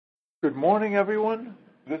Good morning, everyone.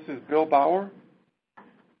 This is Bill Bauer,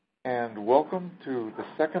 and welcome to the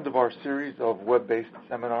second of our series of web-based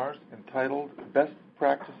seminars entitled Best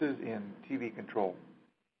Practices in TB Control.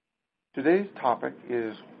 Today's topic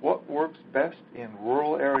is what works best in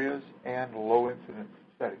rural areas and low-incidence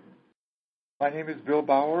settings. My name is Bill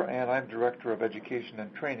Bauer, and I'm Director of Education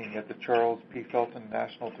and Training at the Charles P. Felton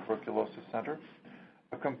National Tuberculosis Center,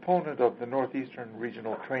 a component of the Northeastern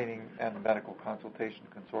Regional Training and Medical Consultation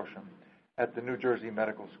Consortium at the New Jersey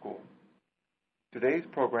Medical School. Today's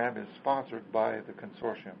program is sponsored by the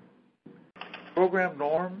consortium. Program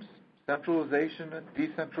norms, centralization and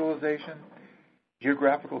decentralization,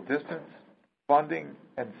 geographical distance, funding,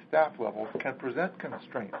 and staff levels can present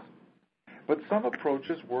constraints, but some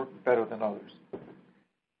approaches work better than others.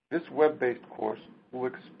 This web-based course will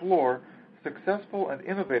explore successful and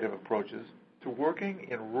innovative approaches to working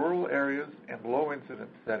in rural areas and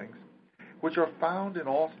low-incidence settings, which are found in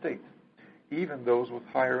all states, even those with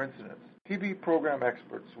higher incidence. TB program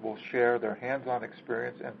experts will share their hands-on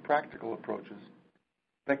experience and practical approaches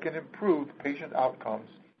that can improve patient outcomes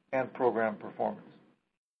and program performance.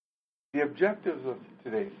 The objectives of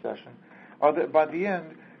today's session are that by the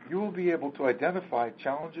end, you will be able to identify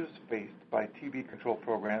challenges faced by TB control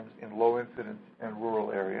programs in low-incidence and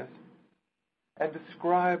rural areas and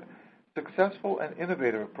describe successful and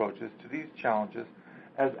innovative approaches to these challenges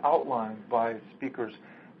as outlined by speakers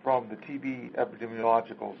from the TB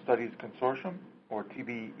Epidemiological Studies Consortium, or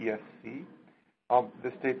TB-ESC,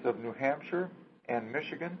 the states of New Hampshire and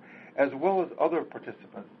Michigan, as well as other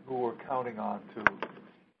participants who we're counting on to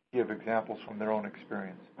give examples from their own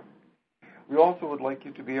experience. We also would like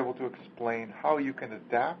you to be able to explain how you can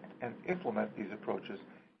adapt and implement these approaches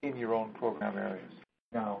in your own program areas.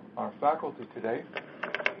 Now, our faculty today,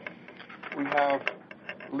 we have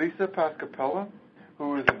Lisa Pascapella,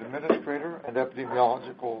 who is an administrator and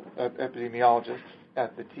epidemiologist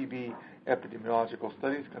at the TB Epidemiological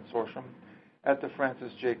Studies Consortium at the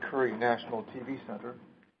Francis J. Curry National TB Center.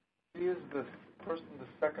 She is the person, the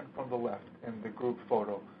second from the left in the group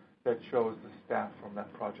photo that shows the staff from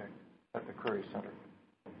that project at the Curry Center.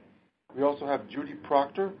 We also have Judy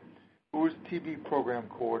Proctor, who is TB Program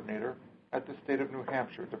Coordinator at the State of New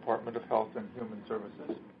Hampshire Department of Health and Human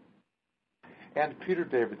Services, and Peter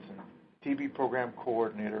Davidson, TB Program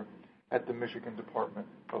Coordinator at the Michigan Department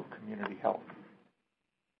of Community Health.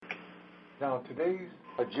 Now, today's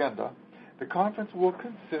agenda, the conference will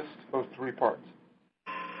consist of three parts.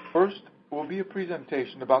 First will be a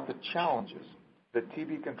presentation about the challenges that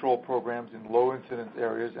TB control programs in low-incidence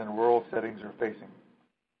areas and rural settings are facing,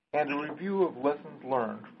 and a review of lessons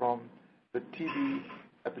learned from the TB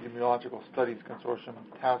Epidemiological Studies Consortium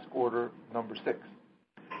Task Order Number 6.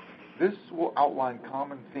 This will outline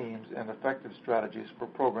common themes and effective strategies for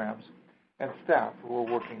programs and staff who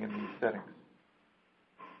are working in these settings.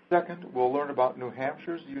 Second, we'll learn about New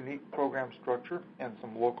Hampshire's unique program structure and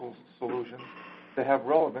some local solutions that have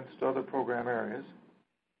relevance to other program areas.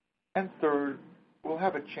 And third, we'll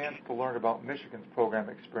have a chance to learn about Michigan's program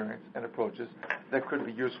experience and approaches that could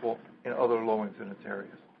be useful in other low-incidence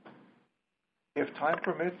areas. If time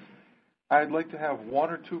permits, I'd like to have one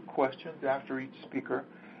or two questions after each speaker,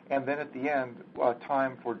 and then at the end,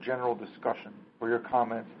 time for general discussion, for your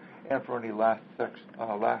comments, and for any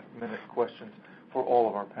last-minute questions for all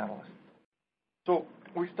of our panelists. So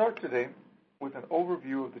we start today with an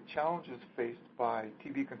overview of the challenges faced by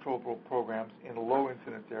TB control programs in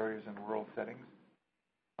low-incidence areas and rural settings,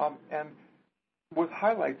 and with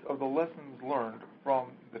highlights of the lessons learned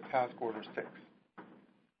from the Task Order 6.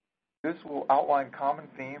 This will outline common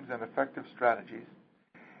themes and effective strategies.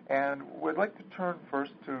 And we'd like to turn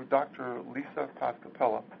first to Dr. Lisa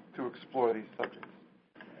Pascapella to explore these subjects.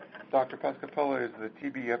 Dr. Pascapella is the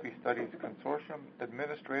TB Epi Studies Consortium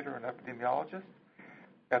Administrator and Epidemiologist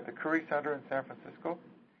at the Curry Center in San Francisco.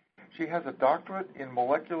 She has a doctorate in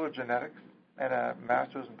molecular genetics and a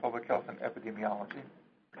master's in public health and epidemiology.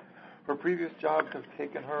 Her previous jobs have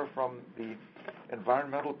taken her from the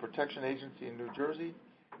Environmental Protection Agency in New Jersey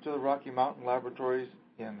to the Rocky Mountain Laboratories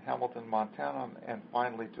in Hamilton, Montana, and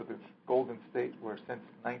finally to the Golden State, where since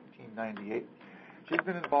 1998 she's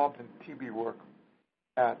been involved in TB work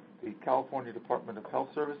at the California Department of Health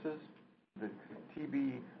Services, the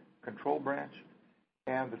TB Control Branch,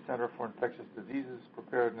 and the Center for Infectious Diseases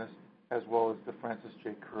Preparedness, as well as the Francis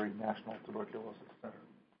J. Curry National Tuberculosis Center.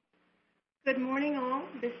 Good morning, all.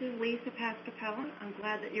 This is Lisa Pascapella. I'm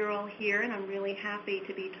glad that you're all here, and I'm really happy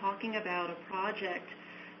to be talking about a project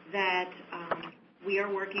that we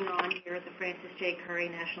are working on here at the Francis J. Curry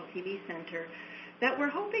National TB Center that we're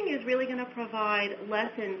hoping is really going to provide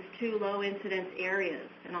lessons to low-incidence areas,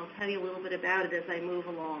 and I'll tell you a little bit about it as I move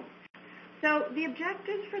along. So the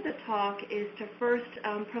objectives for the talk is to first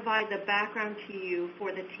provide the background to you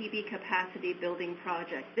for the TB Capacity Building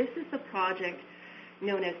Project. This is the project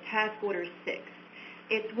known as Task Order 6.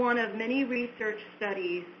 It's one of many research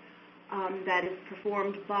studies that is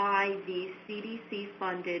performed by the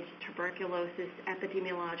CDC-funded Tuberculosis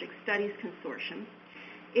Epidemiologic Studies Consortium.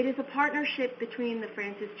 It is a partnership between the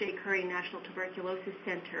Francis J. Curry National Tuberculosis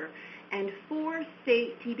Center and 4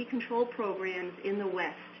 state TB control programs in the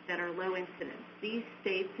West that are low incidence. These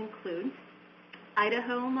states include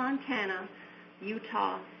Idaho, Montana,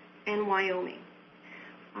 Utah, and Wyoming.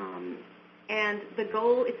 And the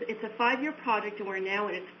goal, it's a 5-year project, and we're now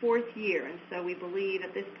in its 4th year, and so we believe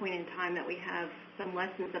at this point in time that we have some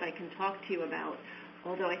lessons that I can talk to you about,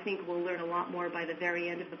 although I think we'll learn a lot more by the very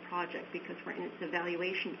end of the project because we're in its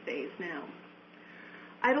evaluation phase now.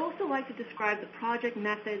 I'd also like to describe the project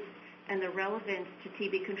methods and the relevance to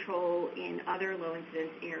TB control in other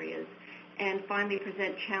low-incidence areas, and finally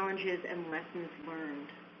present challenges and lessons learned.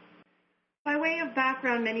 By way of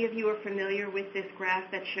background, many of you are familiar with this graph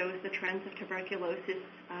that shows the trends of tuberculosis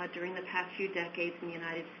during the past few decades in the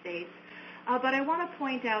United States. But I want to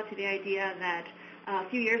point out to the idea that a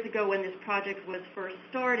few years ago when this project was first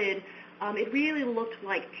started, it really looked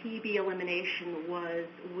like TB elimination was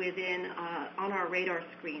on our radar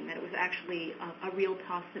screen, that it was actually a real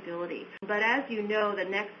possibility. But as you know, the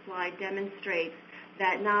next slide demonstrates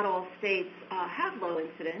that not all states have low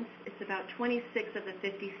incidence. It's about 26 of the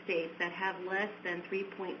 50 states that have less than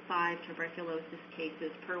 3.5 tuberculosis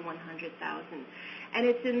cases per 100,000. And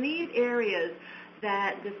it's in these areas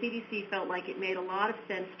that the CDC felt like it made a lot of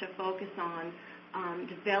sense to focus on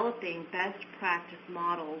developing best practice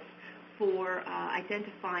models for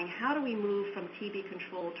identifying how do we move from TB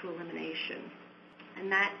control to elimination.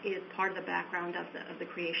 And that is part of the background of the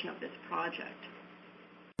creation of this project.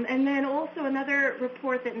 And then also another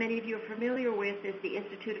report that many of you are familiar with is the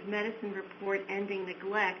Institute of Medicine report, Ending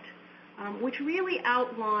Neglect, which really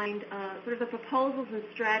outlined sort of the proposals and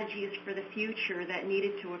strategies for the future that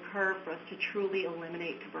needed to occur for us to truly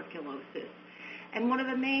eliminate tuberculosis. And one of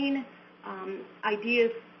the main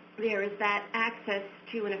ideas there is that access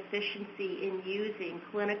to and efficiency in using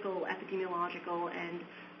clinical, epidemiological, and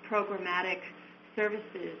programmatic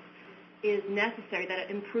services is necessary,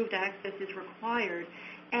 that improved access is required,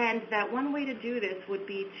 and that one way to do this would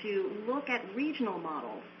be to look at regional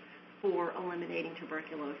models for eliminating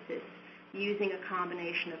tuberculosis using a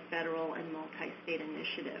combination of federal and multi-state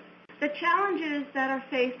initiatives. The challenges that are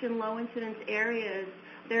faced in low-incidence areas,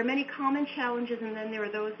 there are many common challenges, and then there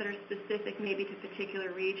are those that are specific maybe to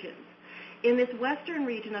particular regions. In this western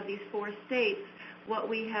region of these 4 states, what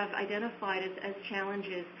we have identified as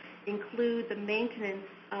challenges include the maintenance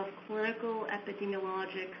of clinical,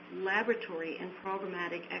 epidemiologic, laboratory, and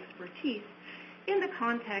programmatic expertise in the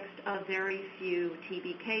context of very few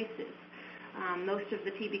TB cases. Most of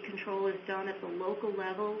the TB control is done at the local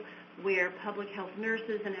level, where public health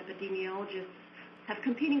nurses and epidemiologists have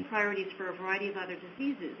competing priorities for a variety of other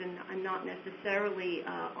diseases, and not necessarily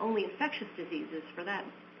only infectious diseases for that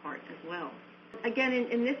part as well. Again,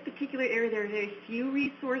 in this particular area, there are very few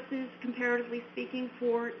resources, comparatively speaking,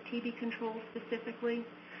 for TB control specifically.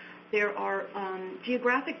 There are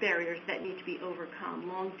geographic barriers that need to be overcome,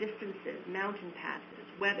 long distances, mountain passes,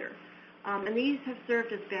 weather. And these have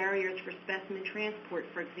served as barriers for specimen transport,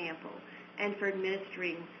 for example, and for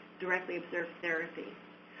administering directly observed therapy.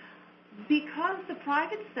 Because the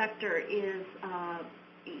private sector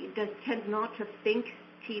tends not to think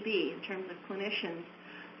TB in terms of clinicians,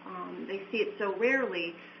 they see it so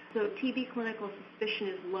rarely, so TB clinical suspicion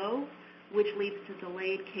is low, which leads to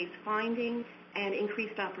delayed case finding and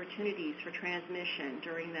increased opportunities for transmission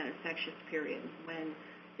during that infectious period when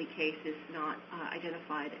the case is not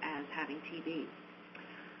identified as having TB.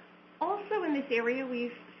 Also in this area,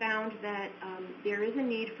 we've found that there is a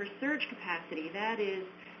need for surge capacity. That is,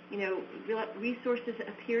 resources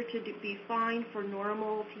appear to be fine for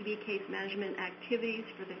normal TB case management activities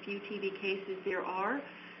for the few TB cases there are,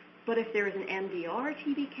 but if there is an MDR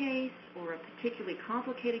TB case or a particularly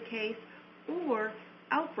complicated case or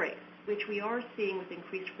outbreaks, which we are seeing with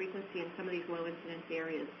increased frequency in some of these low incidence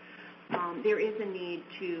areas, there is a need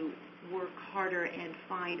to work harder and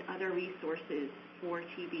find other resources for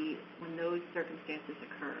TB when those circumstances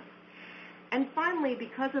occur. And finally,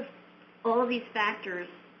 because of all of these factors,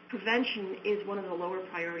 prevention is one of the lower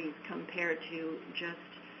priorities compared to just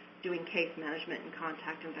doing case management and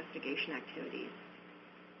contact investigation activities.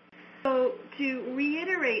 So to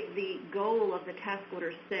reiterate the goal of the Task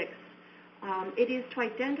Order 6, it is to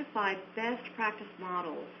identify best practice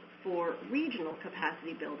models for regional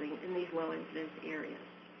capacity building in these low incidence areas.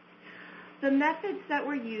 The methods that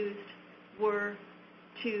were used were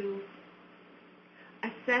to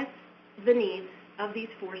assess the needs of these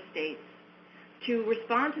 4 states, to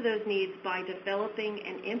respond to those needs by developing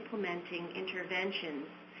and implementing interventions,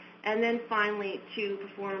 and then finally to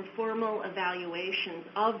perform formal evaluations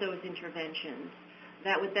of those interventions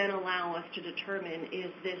that would then allow us to determine,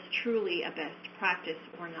 is this truly a best practice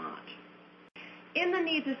or not. In the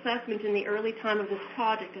needs assessment in the early time of this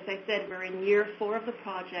project, as I said, we're in year 4 of the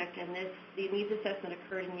project, and the needs assessment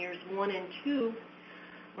occurred in years 1 and 2,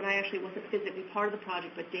 when I actually wasn't physically part of the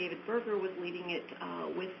project, but David Berger was leading it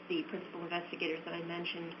with the principal investigators that I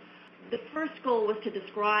mentioned. The first goal was to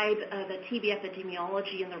describe the TB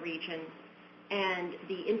epidemiology in the region and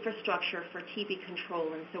the infrastructure for TB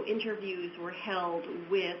control. And so interviews were held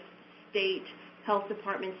with state health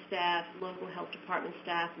department staff, local health department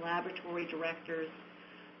staff, laboratory directors,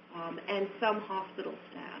 and some hospital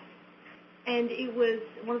staff. And it was,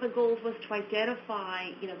 one of the goals was to identify,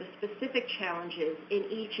 the specific challenges in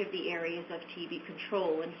each of the areas of TB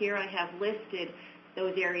control. And here I have listed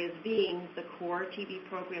those areas being the core TB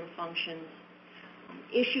program functions,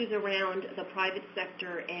 issues around the private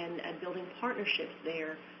sector and building partnerships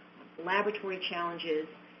there, laboratory challenges,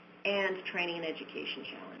 and training and education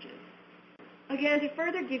challenges. Again, to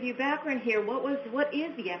further give you background here, what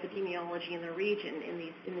is the epidemiology in the region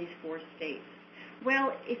in these 4 states?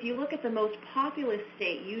 Well, if you look at the most populous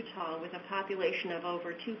state, Utah, with a population of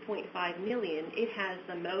over 2.5 million, it has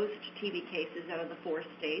the most TB cases out of the 4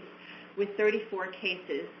 states, with 34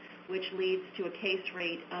 cases, which leads to a case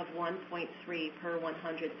rate of 1.3 per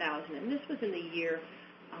 100,000. And this was in the year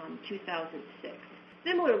 2006.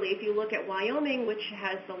 Similarly, if you look at Wyoming, which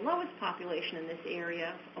has the lowest population in this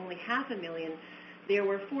area, only 500,000, there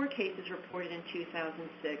were 4 cases reported in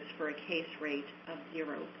 2006 for a case rate of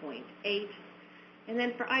 0.8. And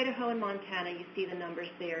then for Idaho and Montana, you see the numbers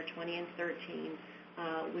there, 20 and 13,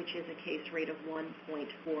 which is a case rate of 1.4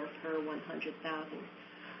 per 100,000.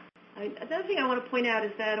 Another thing I want to point out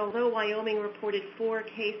is that although Wyoming reported 4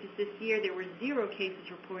 cases this year, there were 0 cases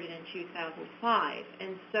reported in 2005.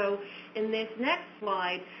 And so in this next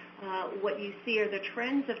slide, what you see are the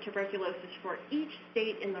trends of tuberculosis for each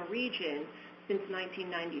state in the region since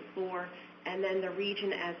 1994, and then the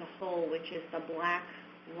region as a whole, which is the black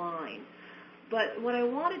line. But what I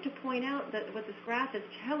wanted to point out, that what this graph is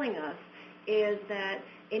telling us, is that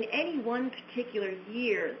in any one particular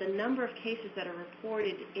year, the number of cases that are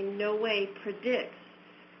reported in no way predicts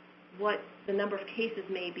what the number of cases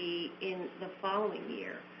may be in the following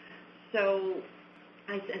year. So,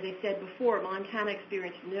 as I said before, Montana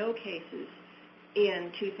experienced no cases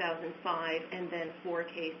in 2005 and then 4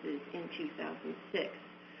 cases in 2006.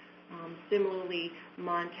 Similarly,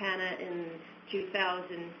 Montana in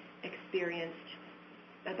 2000 experienced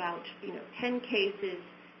about 10 cases,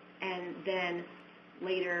 and then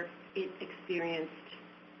later it experienced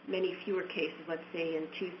many fewer cases, let's say in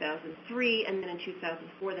 2003, and then in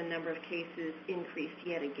 2004 the number of cases increased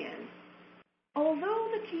yet again. Although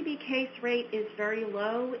the TB case rate is very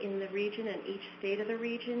low in the region and each state of the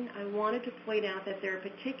region, I wanted to point out that there are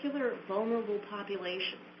particular vulnerable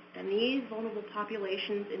populations, and these vulnerable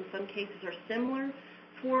populations in some cases are similar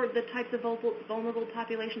for the types of vulnerable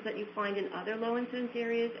populations that you find in other low-incidence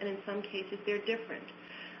areas, and in some cases they're different.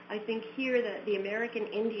 I think here that the American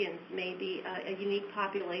Indians may be a unique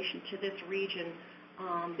population to this region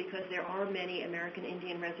because there are many American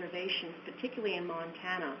Indian reservations, particularly in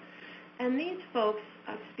Montana. And these folks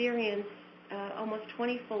experience almost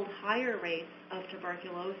 20-fold higher rates of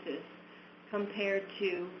tuberculosis compared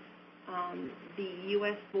to the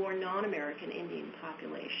U.S.-born non-American Indian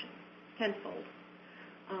population, tenfold.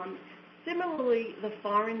 Similarly, the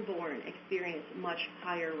foreign-born experience much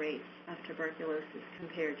higher rates of tuberculosis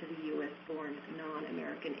compared to the U.S.-born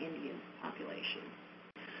non-American Indian population.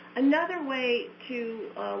 Another way to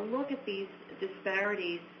look at these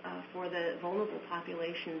disparities for the vulnerable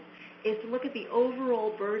populations is to look at the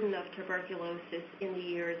overall burden of tuberculosis in the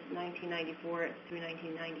years 1994 through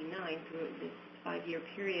 1999, through this 5-year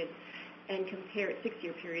period, and compare it,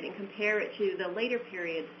 6-year period, and compare it to the later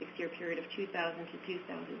period, 6-year period of 2000 to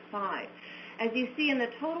 2005. As you see in the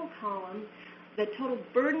total column, the total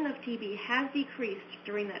burden of TB has decreased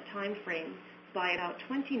during that time frame by about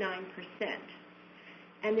 29%.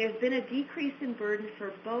 And there's been a decrease in burden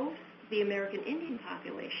for both the American Indian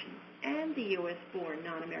population and the U.S.-born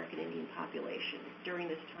non-American Indian population during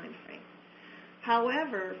this time frame.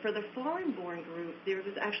 However, for the foreign-born group, there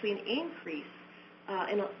was actually an increase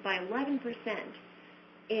by 11%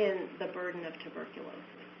 in the burden of tuberculosis.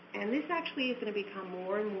 And this actually is going to become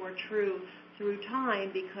more and more true through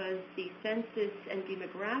time because the census and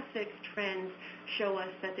demographics trends show us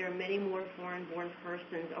that there are many more foreign-born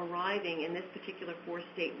persons arriving in this particular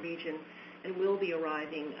four-state region and will be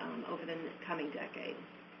arriving over the coming decade.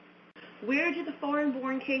 Where did the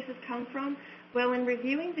foreign-born cases come from? Well, in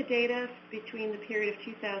reviewing the data between the period of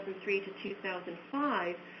 2003 to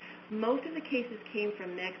 2005, most of the cases came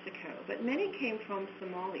from Mexico, but many came from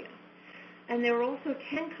Somalia. And there were also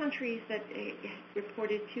 10 countries that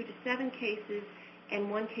reported 2 to 7 cases and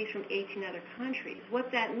 1 case from 18 other countries.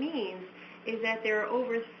 What that means is that there are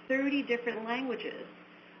over 30 different languages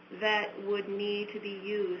that would need to be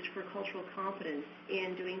used for cultural competence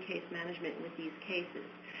in doing case management with these cases.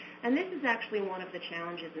 And this is actually one of the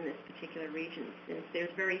challenges in this particular region, since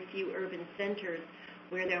there's very few urban centers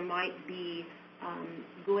where there might be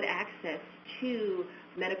good access to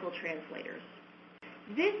medical translators.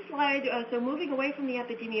 This slide, so moving away from the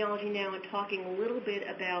epidemiology now and talking a little bit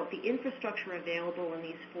about the infrastructure available in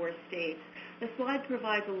these 4 states, the slide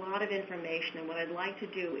provides a lot of information, and what I'd like to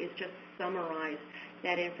do is just summarize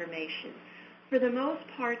that information. For the most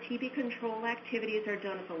part, TB control activities are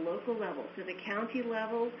done at the local level, so the county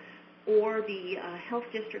level or the health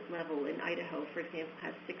district level. In Idaho, for example,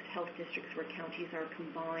 has 6 health districts where counties are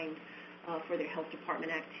combined for their health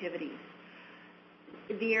department activities.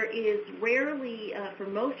 There is rarely, for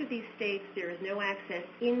most of these states, there is no access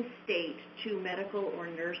in-state to medical or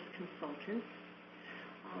nurse consultants.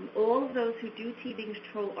 All of those who do TB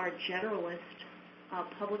control are generalist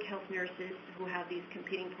public health nurses who have these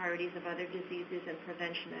competing priorities of other diseases and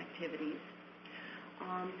prevention activities.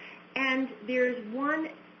 And there's one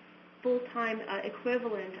full-time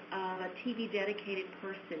equivalent of a TB dedicated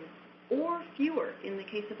person, or fewer. In the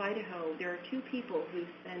case of Idaho, there are 2 people who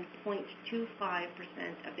spend 0.25%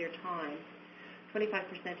 of their time,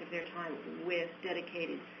 25% of their time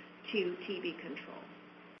dedicated to TB control.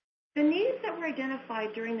 The needs that were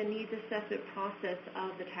identified during the needs assessment process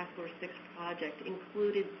of the Task Force 6 project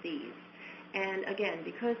included these. And again,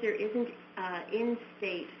 because there isn't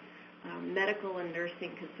in-state medical and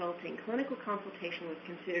nursing consulting, clinical consultation was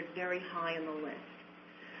considered very high on the list.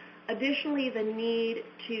 Additionally, the need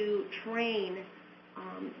to train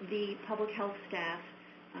the public health staff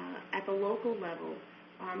at the local level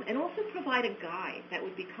and also provide a guide that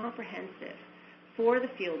would be comprehensive for the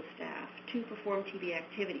field staff to perform TB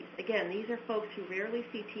activities. Again, these are folks who rarely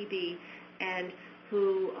see TB and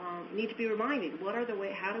who need to be reminded,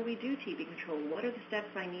 how do we do TB control? What are the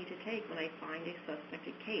steps I need to take when I find a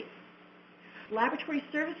suspected case? Laboratory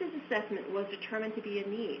services assessment was determined to be a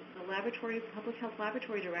need. The public health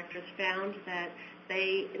laboratory directors found that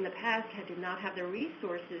they, in the past, did not have the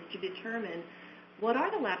resources to determine what are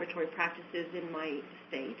the laboratory practices in my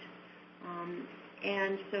state.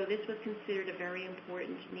 And so this was considered a very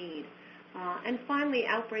important need. And finally,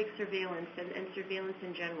 outbreak surveillance and surveillance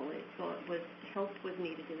in general. Help was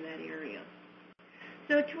needed in that area.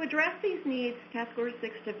 So to address these needs, Task Force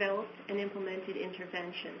 6 developed and implemented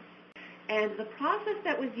interventions. And the process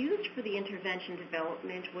that was used for the intervention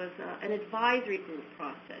development was an advisory group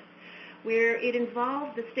process, where it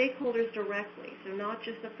involved the stakeholders directly, so not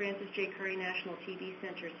just the Francis J. Curry National TB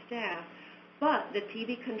Center staff, but the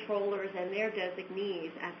TB controllers and their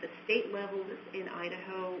designees at the state levels in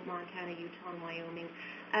Idaho, Montana, Utah, and Wyoming,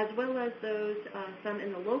 as well as those, some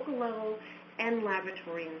in the local level, and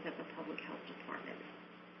laboratorians at the public health department.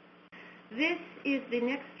 The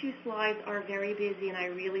next 2 slides are very busy, and I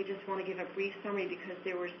really just want to give a brief summary because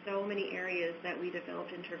there were so many areas that we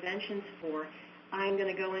developed interventions for. I'm going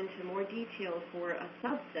to go into more detail for a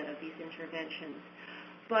subset of these interventions.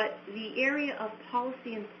 But the area of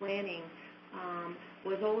policy and planning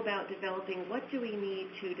was all about developing what do we need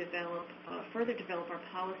to further develop our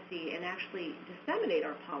policy and actually disseminate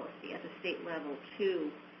our policy at the state level to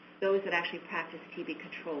those that actually practice TB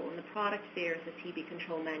control. And the product there is the TB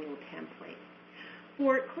control manual template.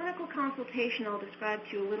 For clinical consultation, I'll describe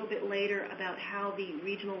to you a little bit later about how the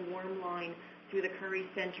regional warm line through the Curry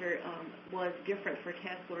Center was different for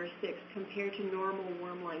Task Force 6 compared to normal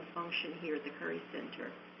worm line function here at the Curry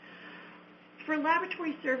Center. For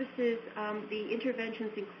laboratory services, the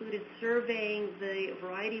interventions included surveying the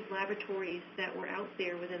variety of laboratories that were out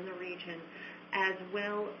there within the region, as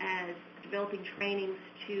well as developing trainings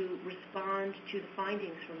to respond to the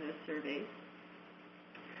findings from those surveys.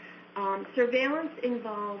 Surveillance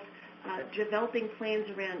involved developing plans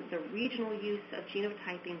around the regional use of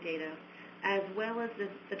genotyping data, as well as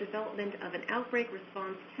the development of an outbreak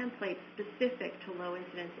response template specific to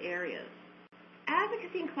low-incidence areas.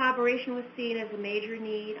 Advocacy and collaboration was seen as a major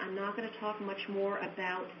need. I'm not going to talk much more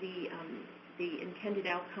about the the intended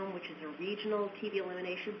outcome, which is a regional TB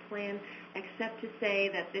elimination plan, except to say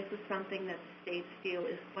that this is something that the states feel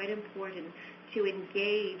is quite important to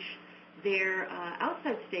engage their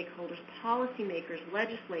outside stakeholders, policymakers,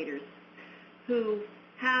 legislators, who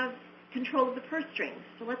have control of the purse strings.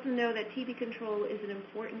 So let them know that TB control is an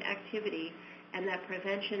important activity and that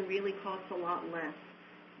prevention really costs a lot less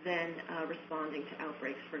than responding to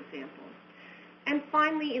outbreaks, for example. And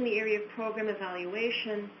finally, in the area of program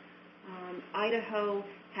evaluation, Idaho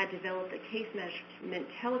had developed a case management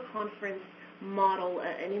teleconference model,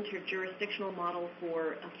 an interjurisdictional model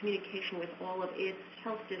for communication with all of its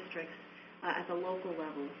health districts at the local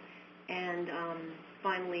level. And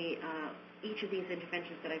finally, each of these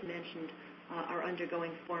interventions that I've mentioned are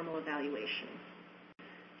undergoing formal evaluation.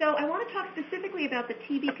 So I want to talk specifically about the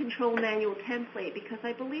TB control manual template because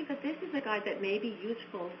I believe that this is a guide that may be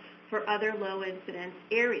useful for other low-incidence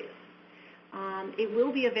areas. It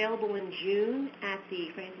will be available in June at the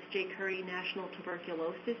Francis J. Curry National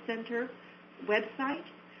Tuberculosis Center website.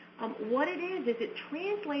 What it is it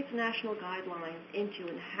translates national guidelines into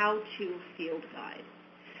a how-to field guide.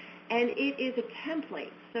 And it is a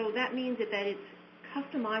template, so that means that it's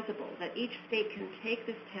customizable, that each state can take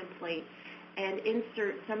this template and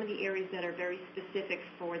insert some of the areas that are very specific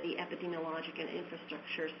for the epidemiologic and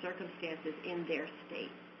infrastructure circumstances in their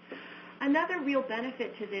state. Another real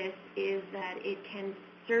benefit to this is that it can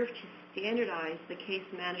serve to standardize the case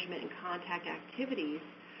management and contact activities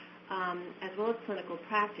as well as clinical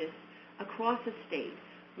practice across a state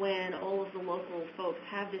when all of the local folks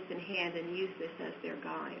have this in hand and use this as their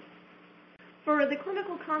guide. For the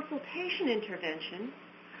clinical consultation intervention,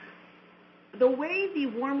 the way the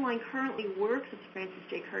warm line currently works at the Francis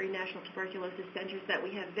J. Curry National Tuberculosis Center is that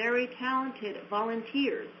we have very talented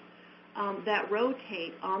volunteers that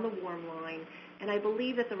rotate on the warm line, and I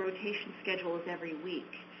believe that the rotation schedule is every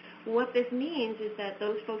week. What this means is that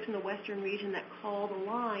those folks in the western region that call the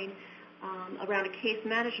line around a case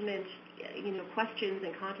management, questions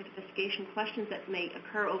and contact investigation questions that may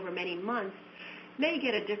occur over many months may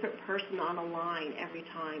get a different person on the line every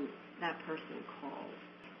time that person calls.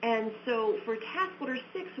 And so for Task Order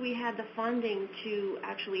 6, we had the funding to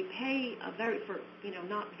actually pay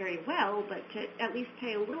not very well, but to at least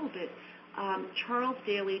pay a little bit, Charles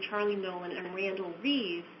Daly, Charlie Nolan, and Randall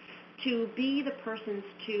Reeves to be the persons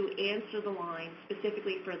to answer the line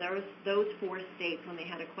specifically for those 4 states when they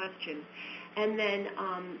had a question. And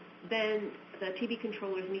then the TB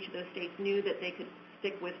controllers in each of those states knew that they could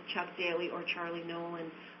stick with Chuck Daly or Charlie Nolan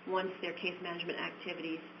once their case management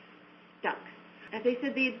activities stuck. As I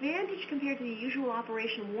said, the advantage compared to the usual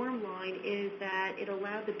Operation Warm Line is that it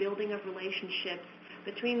allowed the building of relationships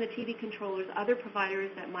between the TB controllers, other providers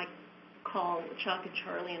that might call Chuck and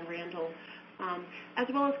Charlie and Randall, as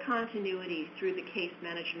well as continuity through the case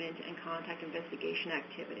management and contact investigation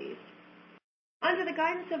activities. Under the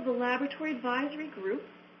guidance of the Laboratory Advisory Group,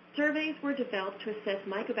 surveys were developed to assess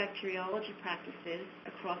mycobacteriology practices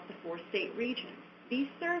across the 4-state region. These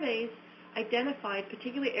surveys identified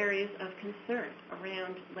particular areas of concern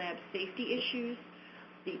around lab safety issues,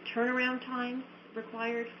 the turnaround times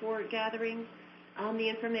required for gathering the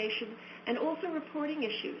information, and also reporting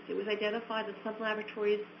issues. It was identified that some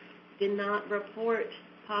laboratories did not report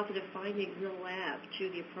positive findings in the lab to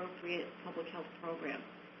the appropriate public health program.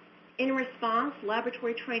 In response,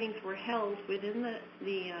 laboratory trainings were held within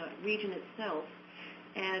the region itself,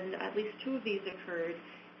 and at least 2 of these occurred,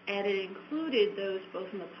 and it included those both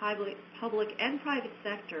in the public and private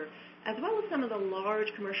sector, as well as some of the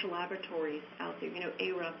large commercial laboratories out there.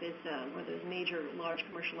 ARUP is one of those major large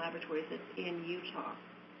commercial laboratories that's in Utah.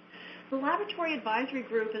 The Laboratory Advisory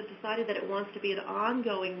Group has decided that it wants to be an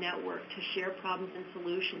ongoing network to share problems and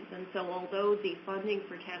solutions, and so although the funding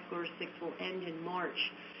for Task Order 6 will end in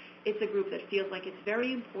March, it's a group that feels like it's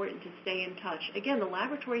very important to stay in touch. Again, the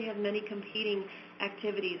laboratory has many competing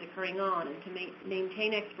activities occurring on, and to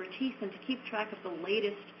maintain expertise and to keep track of the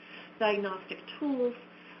latest diagnostic tools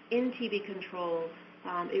in TB control,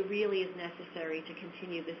 it really is necessary to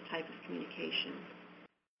continue this type of communication.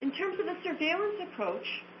 In terms of the surveillance approach,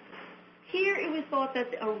 here it was thought that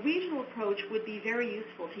a regional approach would be very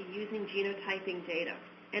useful to using genotyping data.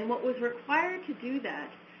 And what was required to do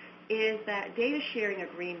that is that data sharing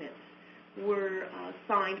agreements were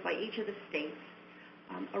signed by each of the states.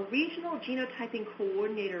 A regional genotyping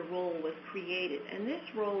coordinator role was created, and this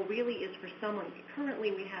role really is for someone.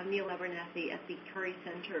 Currently we have Neil Abernethy at the Curry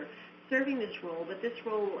Center serving this role, but this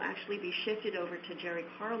role will actually be shifted over to Jerry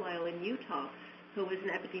Carlisle in Utah, who is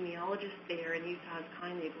an epidemiologist there, and Utah has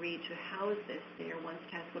kindly agreed to house this there once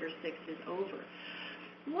Task Order 6 is over.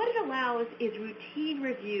 What it allows is routine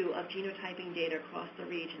review of genotyping data across the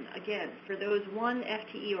region. Again, for those 1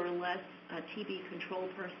 FTE or less TB control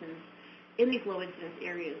persons in these low incidence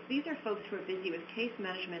areas, these are folks who are busy with case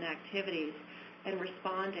management activities and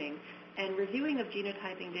responding, and reviewing of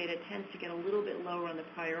genotyping data tends to get a little bit lower on the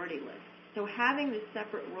priority list. So having this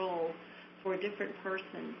separate role for a different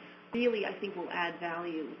person really, I think, will add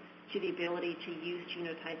value to the ability to use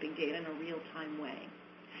genotyping data in a real-time way.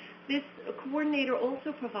 This coordinator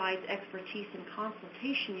also provides expertise in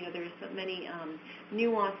consultation. There's so many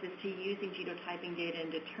nuances to using genotyping data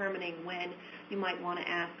and determining when you might want to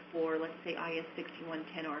ask for, let's say,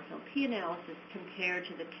 IS6110 RFLP analysis compared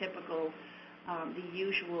to the typical, the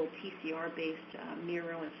usual PCR-based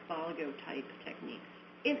Miro and Spalago type techniques.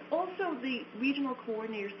 And also, the regional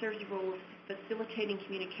coordinator serves a role of facilitating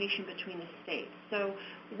communication between the states. So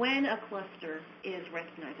when a cluster is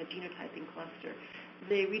recognized, a genotyping cluster,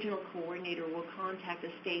 the regional coordinator will contact the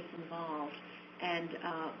states involved and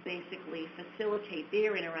basically facilitate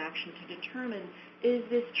their interaction to determine, is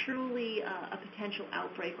this truly a potential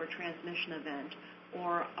outbreak or transmission event,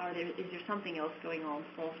 or is there something else going on,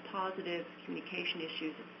 false positives, communication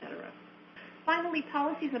issues, etc. Finally,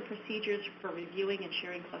 policies and procedures for reviewing and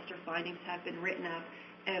sharing cluster findings have been written up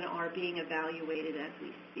and are being evaluated as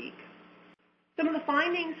we speak. Some of the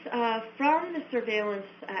findings from the surveillance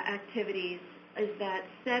activities is that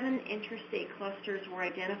 7 interstate clusters were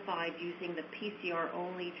identified using the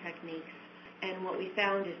PCR-only techniques. And what we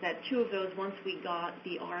found is that 2 of those, once we got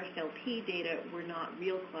the RFLP data, were not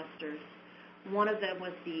real clusters. One of them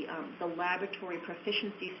was the laboratory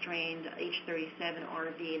proficiency strain,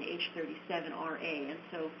 H37RV and H37RA, and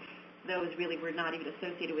so those really were not even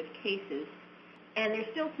associated with cases. And there's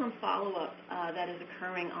still some follow-up that is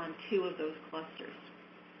occurring on 2 of those clusters.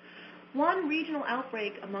 One regional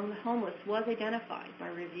outbreak among the homeless was identified by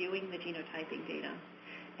reviewing the genotyping data.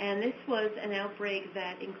 And this was an outbreak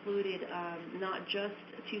that included not just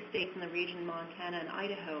 2 states in the region, Montana and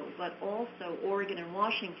Idaho, but also Oregon and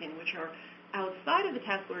Washington, which are outside of the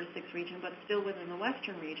Task Order 6 region, but still within the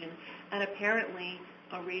western region, and apparently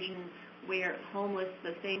a region where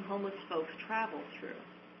the same homeless folks travel through.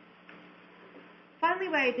 Finally,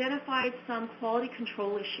 we identified some quality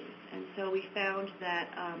control issues, and so we found that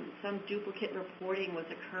some duplicate reporting was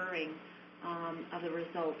occurring of the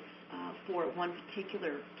results for one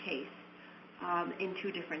particular case in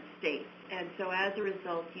 2 different states. And so as a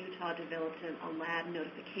result, Utah developed a lab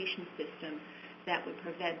notification system that would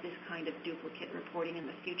prevent this kind of duplicate reporting in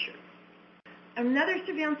the future. Another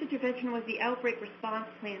surveillance intervention was the outbreak response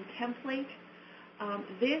plan template.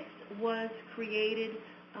 This was created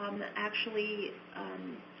actually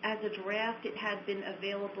as a draft. It had been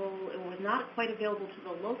available, it was not quite available to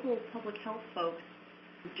the local public health folks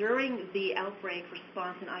during the outbreak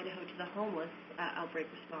response in Idaho to the homeless outbreak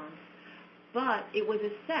response, but it was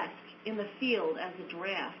assessed in the field as a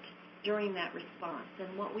draft during that response.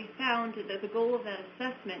 And what we found, that the goal of that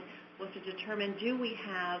assessment was to determine, do we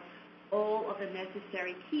have all of the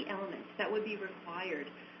necessary key elements that would be required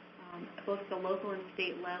both at the local and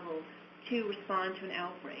state level to respond to an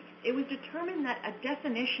outbreak. It was determined that a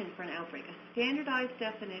definition for an outbreak, a standardized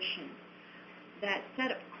definition that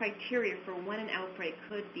set up criteria for when an outbreak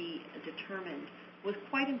could be determined, was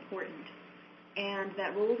quite important, and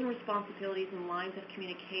that roles and responsibilities and lines of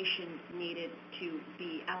communication needed to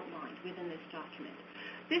be outlined within this document.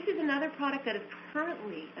 This is another product that is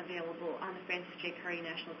currently available on the Francis J. Curry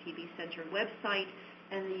National TB Center website,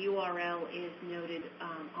 and the URL is noted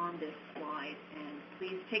on this slide. And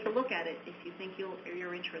please take a look at it if you think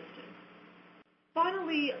you're interested.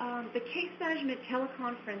 Finally, the case management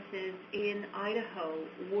teleconferences in Idaho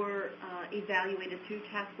were evaluated through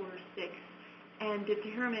Task Order 6 and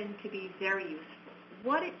determined to be very useful.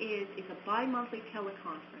 What it is a bi-monthly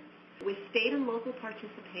teleconference with state and local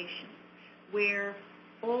participation where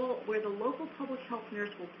the local public health nurse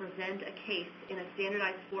will present a case in a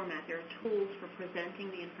standardized format. There are tools for presenting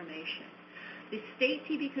the information. The state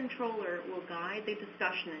TB controller will guide the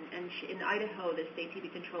discussion, and in Idaho, the state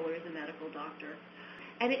TB controller is a medical doctor.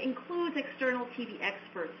 And it includes external TB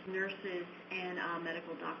experts, nurses, and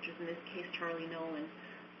medical doctors, in this case, Charlie Nolan,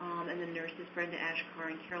 and the nurses, Brenda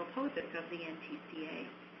Ashkar and Carol Posick of the NTCA.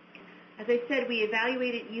 As I said, we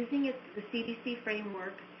evaluated using the CDC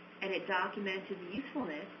framework, and it documented the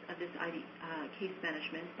usefulness of this case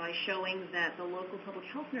management by showing that the local public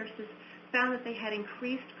health nurses found that they had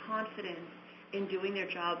increased confidence in doing their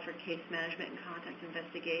job for case management and contact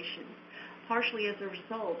investigation, partially as a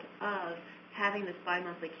result of having this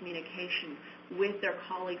bi-monthly communication with their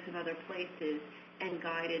colleagues in other places and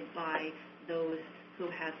guided by those who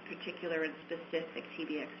have particular and specific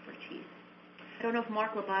TB expertise. I don't know if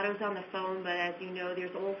Mark Labato's on the phone, but as you know,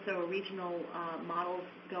 there's also regional models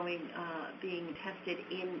being tested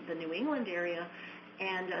in the New England area,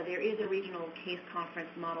 and there is a regional case conference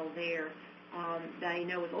model there that I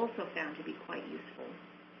know is also found to be quite useful.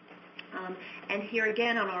 And here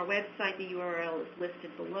again on our website, the URL is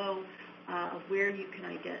listed below of where you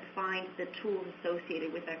can find the tools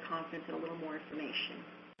associated with that conference and a little more information.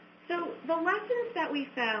 So the lessons that we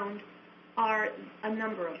found are a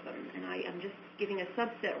number of them, and I'm just giving a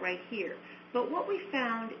subset right here. But what we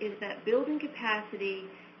found is that building capacity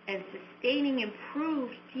and sustaining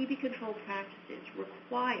improved TB control practices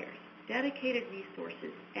requires dedicated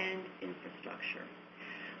resources and infrastructure.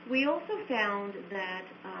 We also found that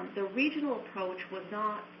the regional approach was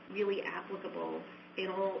not really applicable in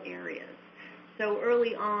all areas. So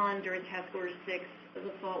early on during Task Order 6,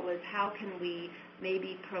 the thought was how can we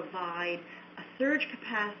maybe provide a surge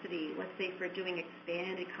capacity, let's say for doing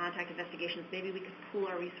expanded contact investigations. Maybe we could pool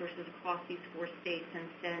our resources across these 4 states and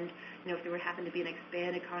send, if there would happen to be an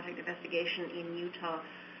expanded contact investigation in Utah,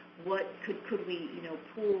 what could we,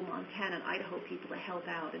 pool Montana and Idaho people to help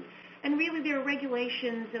out. And really there are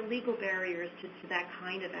regulations and legal barriers to that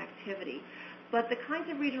kind of activity. But the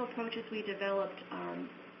kinds of regional approaches we developed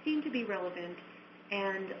seem to be relevant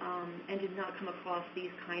and did not come across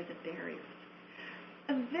these kinds of barriers.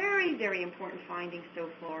 A very, very important finding so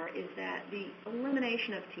far is that the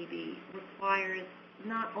elimination of TB requires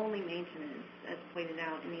not only maintenance, as pointed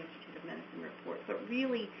out in the Institute of Medicine report, but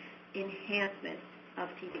really enhancement of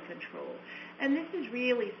TB control. And this is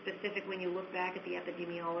really specific when you look back at the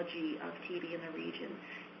epidemiology of TB in the region,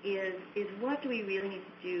 is what do we really need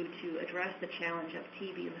to do to address the challenge of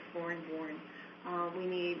TB in the foreign-born? We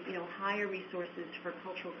need, higher resources for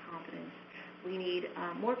cultural competence. We need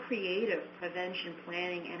more creative prevention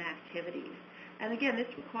planning and activities. And again, this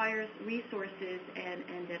requires resources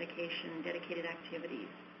and dedicated activities,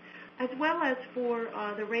 as well as for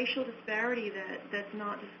the racial disparity that's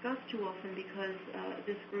not discussed too often because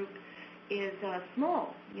this group is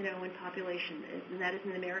small, in population, and that is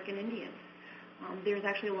in American Indians. There's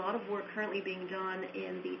actually a lot of work currently being done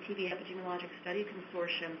in the TB Epidemiologic Study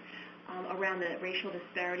Consortium around the racial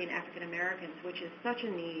disparity in African Americans, which is such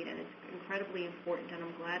a need, and it's incredibly important, and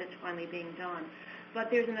I'm glad it's finally being done. But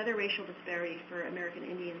there's another racial disparity for American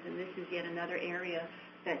Indians, and this is yet another area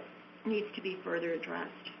that needs to be further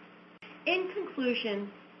addressed. In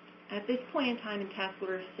conclusion, at this point in time in Task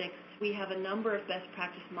Order 6, we have a number of best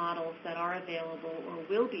practice models that are available or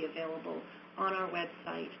will be available on our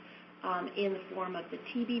website in the form of the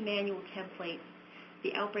TB manual template,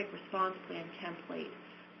 the outbreak response plan template,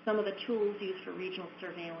 some of the tools used for regional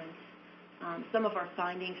surveillance, some of our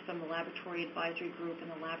findings from the Laboratory Advisory Group and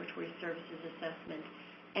the Laboratory Services Assessment,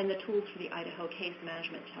 and the tools for the Idaho Case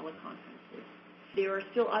Management teleconferences. There are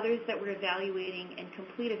still others that we're evaluating, and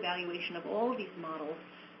complete evaluation of all of these models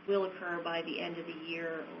will occur by the end of the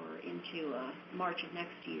year or into March of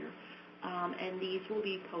next year. And these will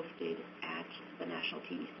be posted at the National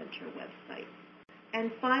TB Center website.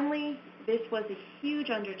 And finally, this was a huge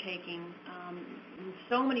undertaking.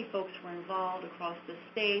 So many folks were involved across the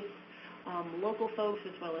states, local folks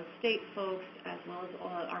as well as state folks, as well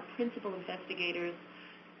as our principal investigators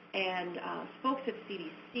and folks at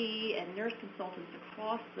CDC and nurse consultants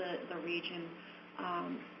across the region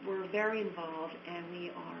were very involved, and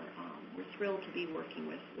we're thrilled to be working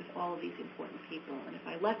with all of these important people. And if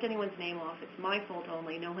I left anyone's name off, it's my fault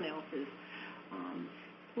only, no one else's.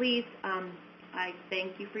 Please, I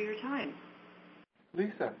thank you for your time.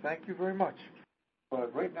 Lisa, thank you very much.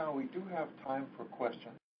 But right now we do have time for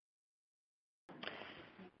questions.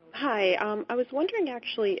 Hi, I was wondering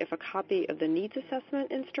actually if a copy of the needs assessment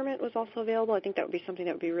instrument was also available. I think that would be something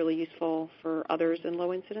that would be really useful for others in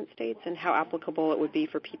low-incidence states, and how applicable it would be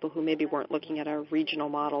for people who maybe weren't looking at a regional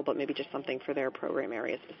model, but maybe just something for their program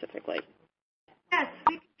area specifically. Yes,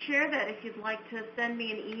 we can share that. If you'd like to send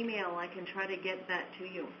me an email, I can try to get that to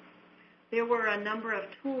you. There were a number of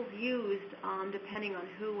tools used depending on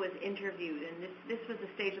who was interviewed, and this was the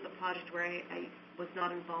stage of the project where I was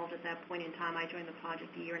not involved at that point in time. I joined the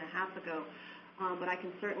project a year and a half ago, but I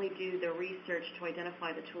can certainly do the research to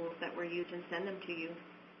identify the tools that were used and send them to you.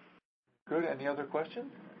 Good. Any other questions?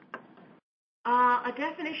 A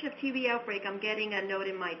definition of TB outbreak. I'm getting a note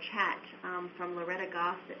in my chat from Loretta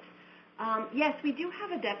Gossett. Yes, we do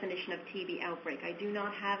have a definition of TB outbreak. I do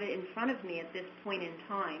not have it in front of me at this point in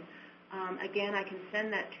time. Again, I can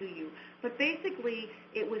send that to you. But basically,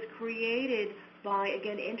 it was created by,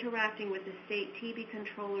 again, interacting with the state TB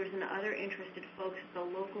controllers and other interested folks at the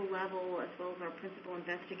local level, as well as our principal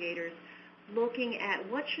investigators, looking at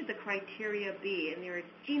what should the criteria be, and there are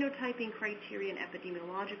genotyping criteria and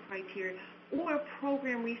epidemiologic criteria or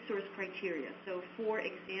program resource criteria. So for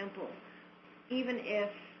example, even if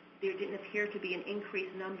there didn't appear to be an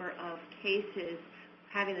increased number of cases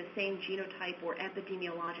having the same genotype or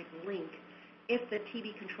epidemiologic link, if the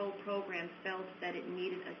TB control program felt that it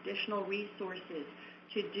needed additional resources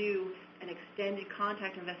to do an extended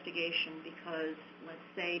contact investigation because, let's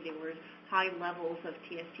say, there were high levels of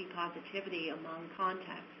TST positivity among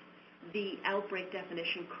contacts, the outbreak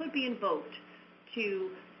definition could be invoked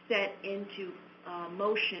to set into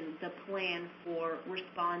motion the plan for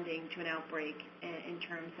responding to an outbreak in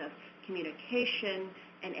terms of communication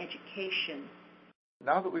and education.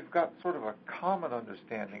 Now that we've got sort of a common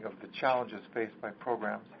understanding of the challenges faced by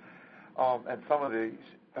programs and some of the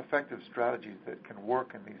effective strategies that can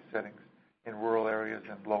work in these settings in rural areas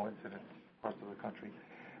and low-incidence parts of the country,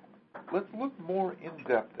 let's look more in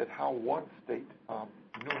depth at how one state,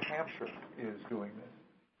 New Hampshire, is doing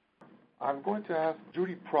this. I'm going to ask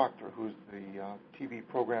Judy Proctor, who's the TB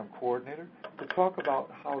program coordinator, to talk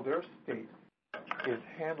about how their state is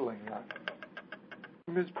handling that.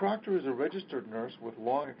 Ms. Proctor is a registered nurse with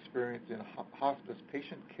long experience in hospice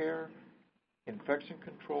patient care, infection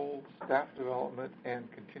control, staff development, and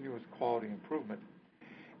continuous quality improvement,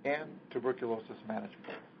 and tuberculosis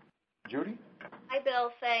management. Judy? Hi,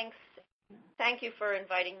 Bill. Thanks. Thank you for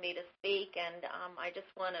inviting me to speak, and I just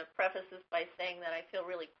want to preface this by saying that I feel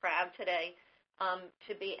really proud today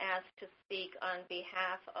to be asked to speak on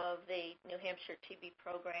behalf of the New Hampshire TB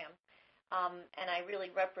program, and I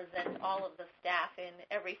really represent all of the staff in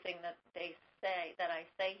everything that I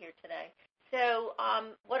say here today. So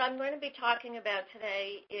what I'm going to be talking about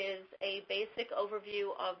today is a basic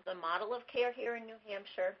overview of the model of care here in New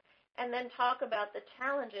Hampshire, and then talk about the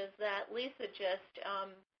challenges that Lisa just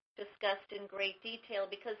discussed in great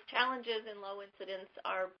detail, because challenges in low incidence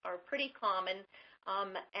are pretty common,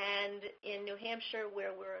 and in New Hampshire,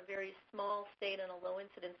 where we're a very small state and a low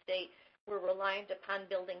incidence state, we're reliant upon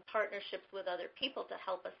building partnerships with other people to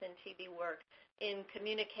help us in TB work. In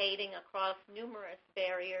communicating across numerous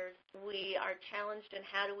barriers, we are challenged in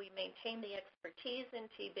how do we maintain the expertise in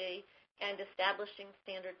TB and establishing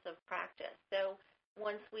standards of practice. So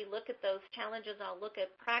once we look at those challenges, I'll look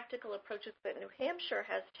at practical approaches that New Hampshire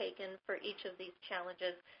has taken for each of these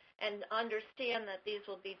challenges and understand that these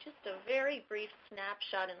will be just a very brief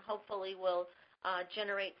snapshot and hopefully will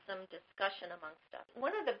generate some discussion amongst us.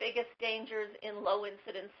 One of the biggest dangers in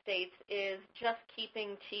low-incidence states is just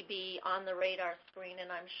keeping TB on the radar screen, and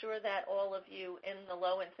I'm sure that all of you in the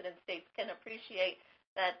low-incidence states can appreciate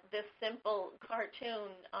that this simple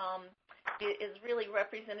cartoon is really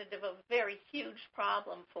representative of a very huge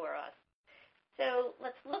problem for us. So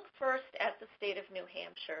let's look first at the state of New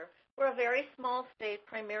Hampshire. We're a very small state,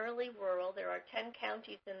 primarily rural. There are 10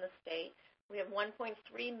 counties in the state. We have 1.3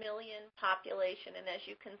 million population, and as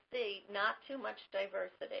you can see, not too much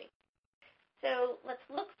diversity. So let's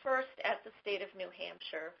look first at the state of New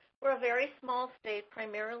Hampshire. We're a very small state,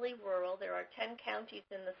 primarily rural. There are 10 counties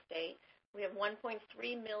in the state. We have 1.3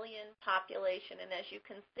 million population, and as you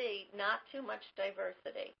can see, not too much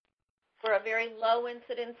diversity. We're a very low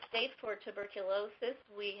incidence state for tuberculosis.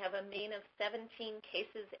 We have a mean of 17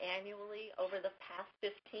 cases annually over the past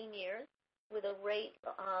 15 years, with a rate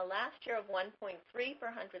last year of 1.3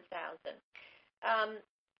 per 100,000.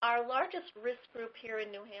 Our largest risk group here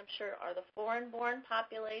in New Hampshire are the foreign-born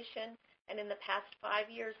population, and in the past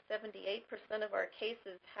 5 years, 78% of our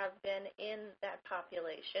cases have been in that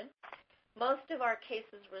population. Most of our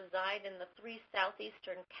cases reside in the 3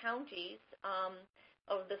 southeastern counties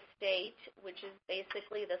of the state, which is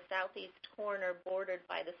basically the southeast corner bordered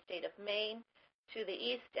by the state of Maine, to the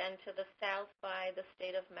east and to the south by the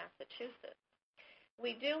state of Massachusetts.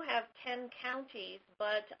 We do have 10 counties,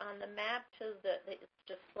 but on the map that's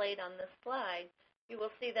displayed on this slide, you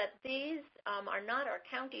will see that these are not our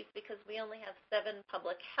counties because we only have 7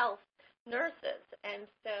 public health nurses, and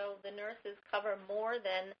so the nurses cover more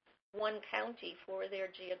than one county for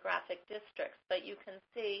their geographic districts. But you can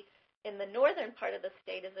see in the northern part of the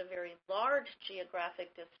state is a very large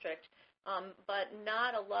geographic district, but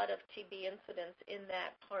not a lot of TB incidents in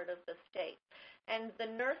that part of the state. And the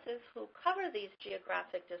nurses who cover these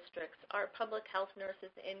geographic districts are public health nurses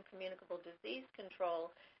in communicable disease control,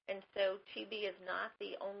 and so TB is not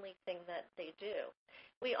the only thing that they do.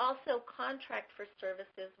 We also contract for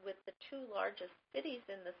services with the 2 largest cities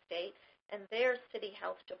in the state and their city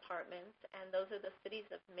health departments, and those are the cities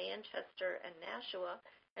of Manchester and Nashua,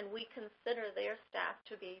 and we consider their staff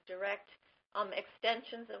to be direct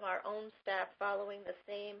extensions of our own staff following the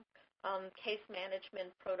same case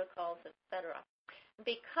management protocols, etc.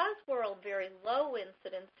 Because we're a very low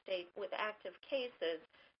incidence state with active cases,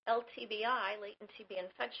 LTBI, latent TB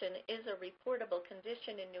infection, is a reportable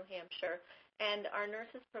condition in New Hampshire, and our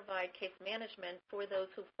nurses provide case management for those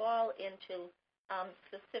who fall into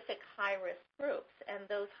specific high-risk groups. And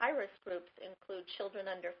those high-risk groups include children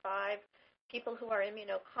under 5, people who are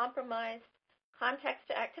immunocompromised, contacts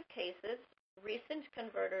to active cases, recent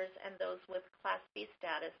converters, and those with Class B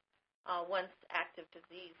status once active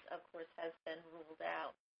disease, of course, has been ruled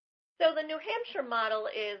out. So the New Hampshire model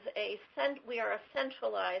is we are a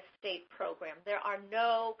centralized state program. There are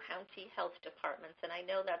no county health departments, and I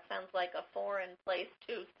know that sounds like a foreign place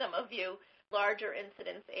to some of you, larger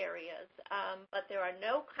incidence areas, but there are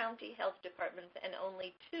no county health departments and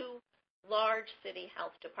only 2 large city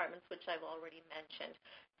health departments, which I've already mentioned.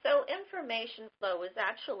 So information flow is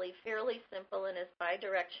actually fairly simple and is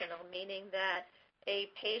bidirectional, meaning that a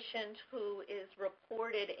patient who is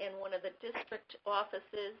reported in one of the district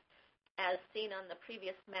offices, as seen on the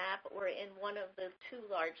previous map, or in one of the 2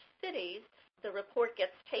 large cities, the report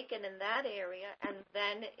gets taken in that area and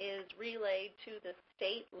then is relayed to the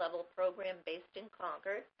state-level program based in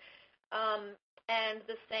Concord. And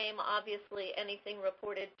the same, obviously, anything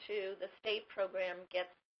reported to the state program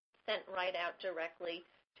gets sent right out directly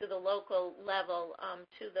to the local level,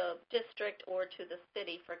 to the district or to the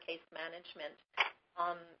city for case management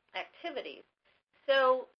activities.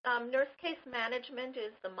 So nurse case management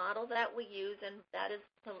is the model that we use, and that is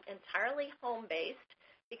entirely home-based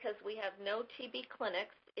because we have no TB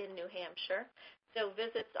clinics in New Hampshire. So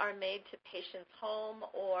visits are made to patients' home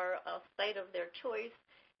or a site of their choice,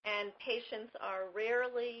 and patients are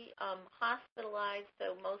rarely hospitalized,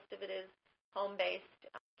 so most of it is home-based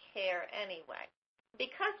care anyway.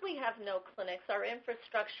 Because we have no clinics, our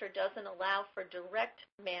infrastructure doesn't allow for direct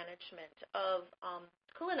management of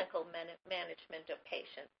clinical management of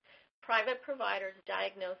patients. Private providers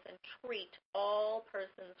diagnose and treat all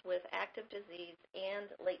persons with active disease and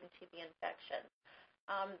latent TB infection.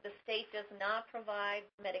 The state does not provide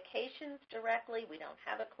medications directly. We don't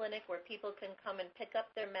have a clinic where people can come and pick up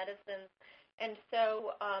their medicines. And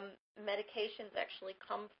so medications actually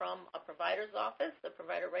come from a provider's office. The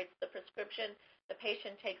provider writes the prescription. The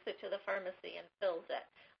patient takes it to the pharmacy and fills it.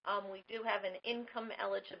 We do have an income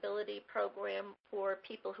eligibility program for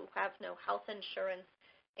people who have no health insurance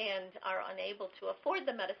and are unable to afford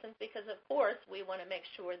the medicines because, of course, we want to make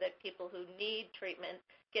sure that people who need treatment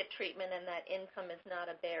get treatment and that income is not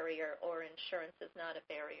a barrier or insurance is not a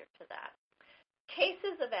barrier to that.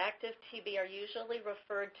 Cases of active TB are usually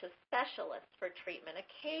referred to specialists for treatment.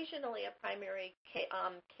 Occasionally, a primary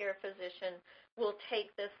care physician will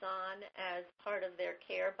take this on as part of their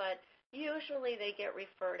care, but usually they get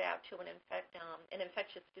referred out to an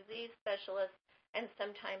infectious disease specialist and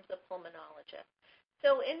sometimes a pulmonologist.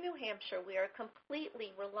 So in New Hampshire, we are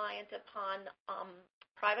completely reliant upon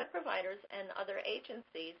private providers and other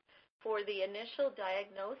agencies for the initial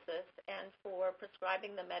diagnosis and for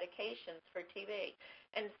prescribing the medications for TB.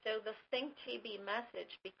 And so the Think TB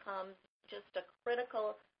message becomes just a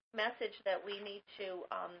critical message that we need to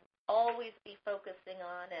always be focusing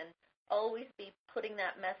on and always be putting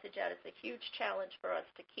that message out. It's a huge challenge for us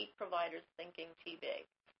to keep providers thinking TB.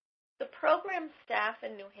 The program staff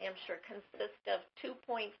in New Hampshire consists of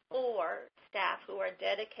 2.4 staff who are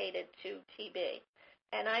dedicated to TB.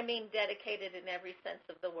 And I mean dedicated in every sense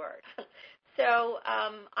of the word. So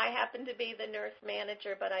I happen to be the nurse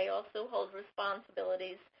manager, but I also hold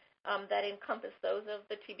responsibilities that encompass those of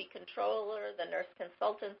the TB controller, the nurse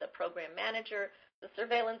consultant, the program manager, the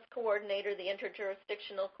surveillance coordinator, the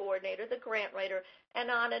interjurisdictional coordinator, the grant writer,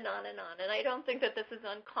 and on and on and on. And I don't think that this is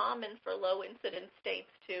uncommon for low-incidence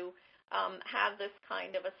states to have this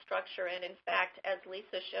kind of a structure. And in fact, as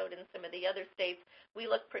Lisa showed in some of the other states, we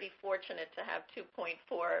look pretty fortunate to have 2.4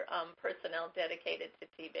 personnel dedicated to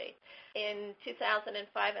TB. In 2005,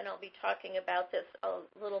 and I'll be talking about this a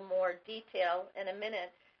little more detail in a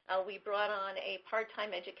minute, we brought on a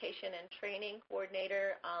part-time education and training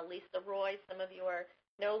coordinator, Lisa Roy. Some of you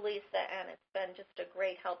know Lisa, and it's been just a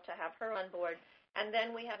great help to have her on board. And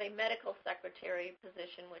then we have a medical secretary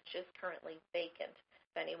position, which is currently vacant.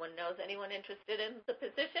 If anyone knows anyone interested in the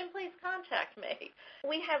position, please contact me.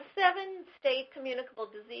 We have 7 state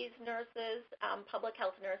communicable disease nurses, public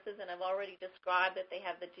health nurses, and I've already described that they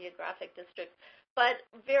have the geographic district. But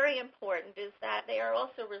very important is that they are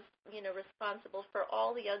also responsible for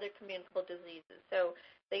all the other communicable diseases. So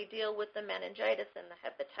they deal with the meningitis and the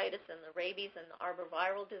hepatitis and the rabies and the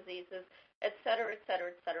arboviral diseases, et cetera, et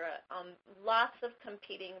cetera, et cetera. Lots of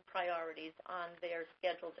competing priorities on their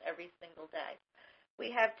schedules every single day. We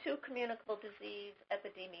have two communicable disease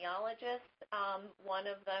epidemiologists. One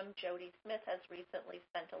of them, Jody Smith, has recently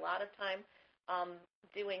spent a lot of time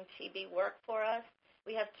doing TB work for us.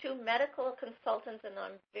 We have two medical consultants, and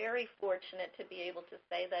I'm very fortunate to be able to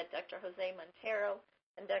say that Dr. Jose Montero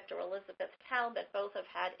and Dr. Elizabeth Talbot both have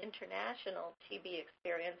had international TB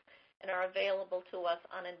experience and are available to us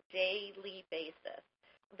on a daily basis.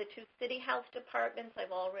 The two city health departments,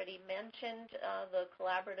 I've already mentioned the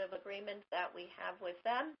collaborative agreements that we have with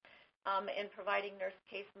them in providing nurse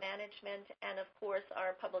case management, and of course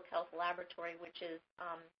our public health laboratory, which is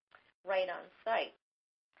right on site.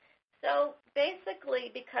 So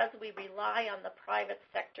basically, because we rely on the private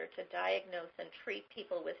sector to diagnose and treat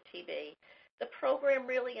people with TB, the program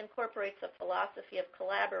really incorporates a philosophy of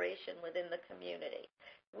collaboration within the community.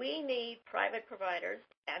 We need private providers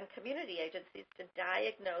and community agencies to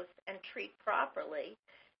diagnose and treat properly,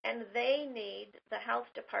 and they need the health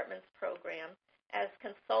department's program as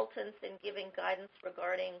consultants in giving guidance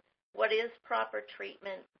regarding what is proper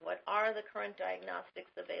treatment, what are the current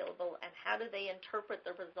diagnostics available, and how do they interpret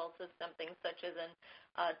the results of something such as an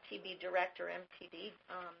TB direct or MTD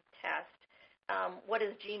test. What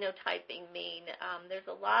does genotyping mean? There's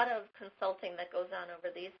a lot of consulting that goes on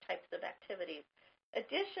over these types of activities.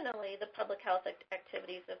 Additionally, the public health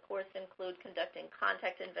activities, of course, include conducting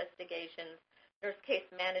contact investigations, nurse case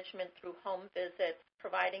management through home visits,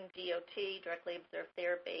 providing DOT, directly observed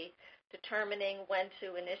therapy, determining when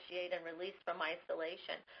to initiate and release from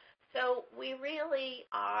isolation. So we really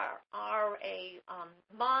are a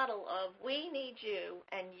model of we need you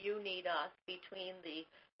and you need us between the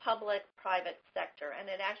public-private sector, and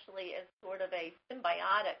it actually is sort of a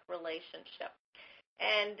symbiotic relationship.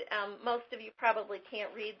 And most of you probably can't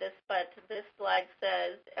read this, but this slide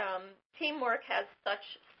says, teamwork has such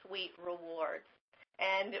sweet rewards.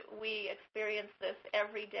 And we experience this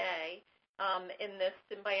every day in this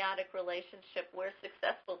symbiotic relationship where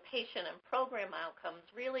successful patient and program outcomes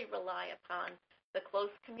really rely upon the close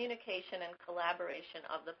communication and collaboration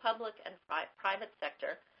of the public and private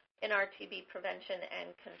sector in our TB prevention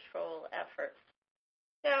and control efforts.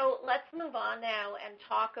 So let's move on now and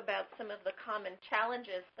talk about some of the common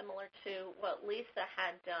challenges similar to what Lisa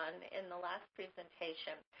had done in the last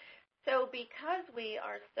presentation. So because we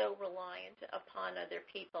are so reliant upon other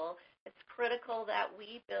people, it's critical that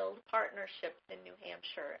we build partnerships in New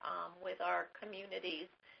Hampshire with our communities.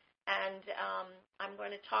 And I'm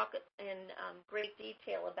going to talk in great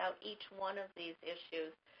detail about each one of these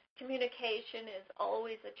issues. Communication is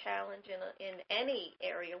always a challenge in any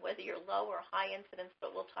area, whether you're low or high incidence,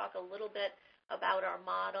 but we'll talk a little bit about our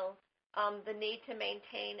model. The need to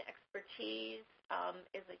maintain expertise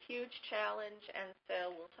is a huge challenge, and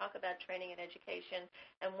so we'll talk about training and education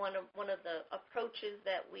and one of the approaches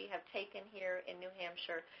that we have taken here in New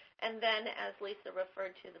Hampshire. And then, as Lisa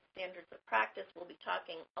referred to the standards of practice, we'll be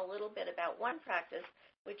talking a little bit about one practice,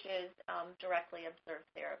 which is directly observed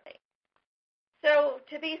therapy. So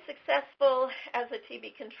to be successful as a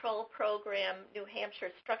TB control program, New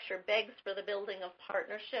Hampshire's structure begs for the building of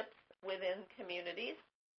partnerships within communities.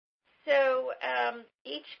 So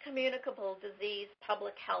each communicable disease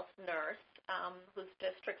public health nurse, whose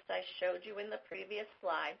districts I showed you in the previous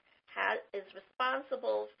slide, is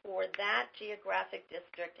responsible for that geographic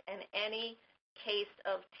district and any case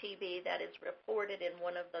of TB that is reported in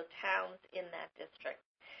one of the towns in that district.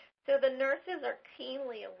 So the nurses are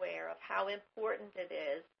keenly aware of how important it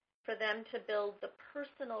is for them to build the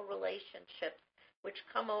personal relationships which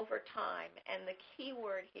come over time, and the key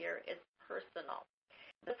word here is personal.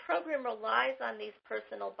 The program relies on these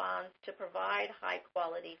personal bonds to provide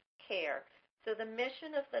high-quality care. So the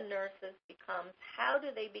mission of the nurses becomes how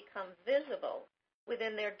do they become visible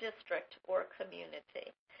within their district or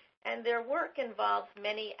community. And their work involves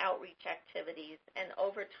many outreach activities and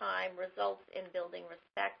over time results in building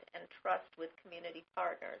respect and trust with community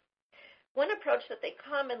partners. One approach that they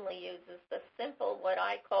commonly use is the simple, what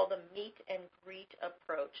I call the meet and greet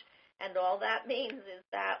approach. And all that means is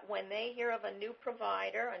that when they hear of a new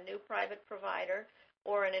provider, a new private provider,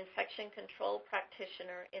 or an infection control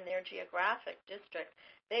practitioner in their geographic district,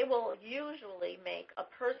 they will usually make a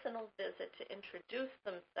personal visit to introduce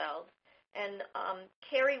themselves and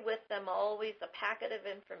carry with them always a packet of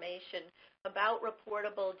information about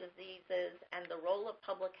reportable diseases and the role of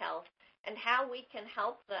public health and how we can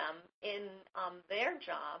help them in their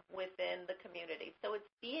job within the community. So it's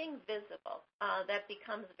being visible that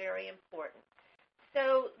becomes very important.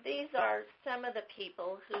 So these are some of the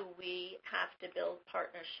people who we have to build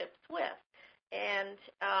partnerships with. And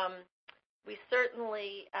we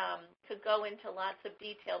certainly could go into lots of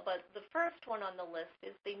detail, but the first one on the list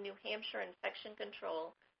is the New Hampshire Infection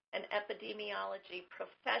Control an epidemiology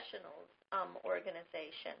professionals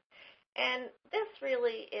organization. And this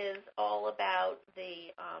really is all about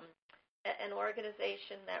an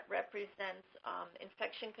organization that represents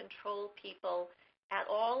infection control people at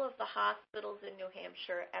all of the hospitals in New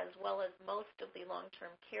Hampshire, as well as most of the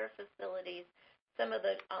long-term care facilities, some of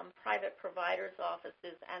the private providers'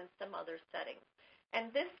 offices, and some other settings. And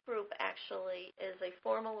this group actually is a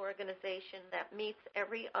formal organization that meets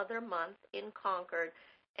every other month in Concord,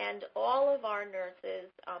 and all of our nurses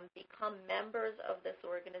become members of this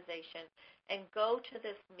organization and go to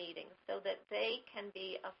this meeting so that they can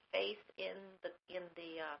be a face in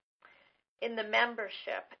the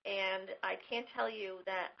membership. And I can't tell you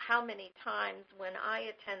that how many times when I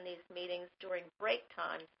attend these meetings during break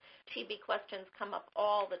times, TB questions come up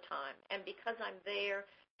all the time. And because I'm there,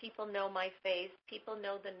 people know my face, people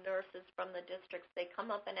know the nurses from the districts. They come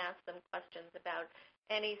up and ask them questions about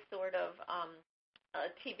any sort of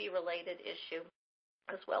TB-related issue,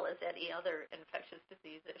 as well as any other infectious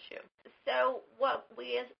disease issue. So what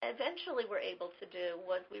we eventually were able to do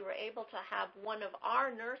was we were able to have one of our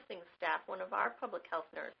nursing staff, one of our public health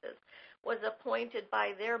nurses, was appointed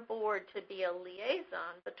by their board to be a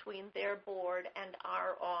liaison between their board and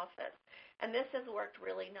our office. And this has worked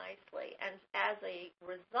really nicely. And as a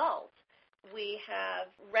result, we have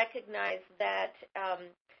recognized that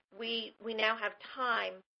we now have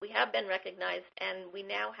time. We have been recognized, and we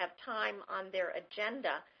now have time on their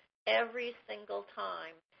agenda every single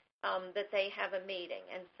time that they have a meeting.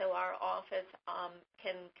 And so our office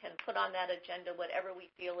can put on that agenda whatever we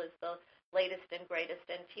feel is the latest and greatest.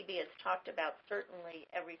 And TB is talked about certainly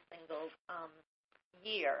every single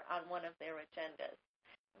year on one of their agendas.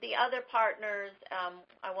 The other partners,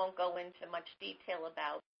 I won't go into much detail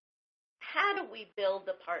about. How do we build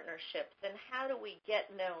the partnerships, and how do we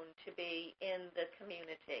get known to be in the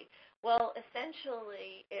community? Well,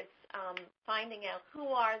 essentially, it's finding out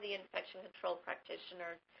who are the infection control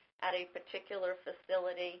practitioners at a particular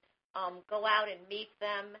facility, go out and meet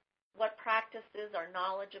them, what practices are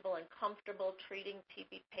knowledgeable and comfortable treating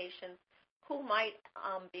TB patients, who might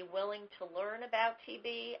be willing to learn about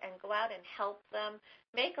TB and go out and help them,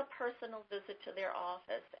 make a personal visit to their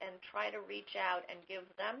office and try to reach out and give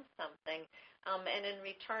them something. And in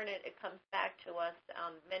return, it comes back to us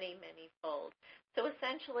many, many fold. So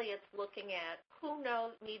essentially, it's looking at who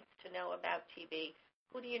needs to know about TB,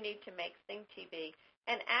 who do you need to make think TB,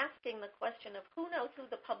 and asking the question of who knows who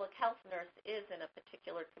the public health nurse is in a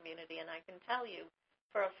particular community. And I can tell you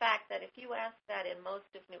for a fact that if you ask that in most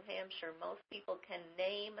of New Hampshire, most people can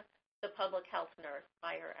name the public health nurse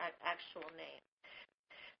by her actual name.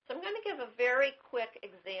 So I'm going to give a very quick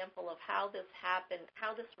example of how this happened,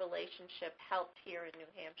 how this relationship helped here in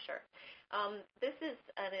New Hampshire. This is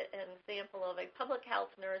an example of a public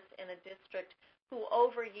health nurse in a district who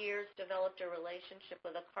over years developed a relationship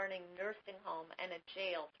with a Carning nursing home and a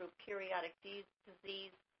jail through periodic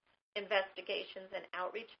disease investigations and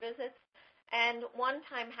outreach visits. And one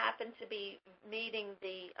time happened to be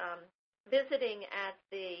visiting at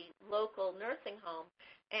the local nursing home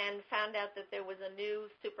and found out that there was a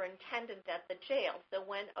new superintendent at the jail. So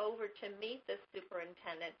went over to meet the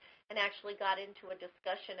superintendent and actually got into a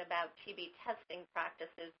discussion about TB testing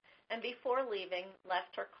practices. And before leaving,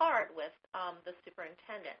 left her card with the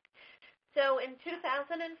superintendent. So in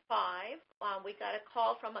 2005, we got a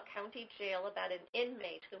call from a county jail about an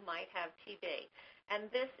inmate who might have TB. And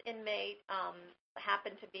this inmate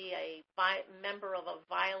happened to be a member of a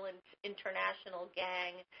violent international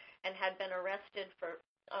gang and had been arrested for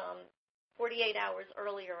 48 hours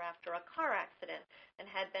earlier after a car accident and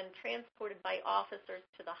had been transported by officers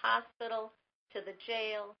to the hospital, to the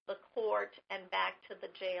jail, the court, and back to the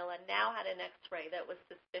jail, and now had an X-ray that was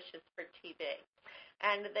suspicious for TB.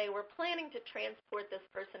 And they were planning to transport this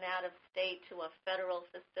person out of state to a federal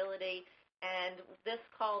facility. And this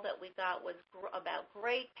call that we got was about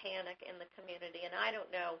great panic in the community. And I don't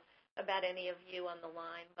know about any of you on the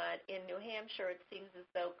line, but in New Hampshire, it seems as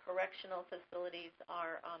though correctional facilities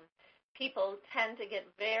are, people tend to get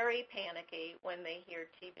very panicky when they hear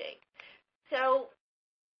TB. So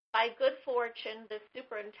by good fortune, the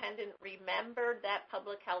superintendent remembered that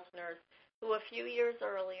public health nurse who a few years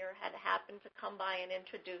earlier had happened to come by and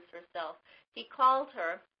introduce herself. He called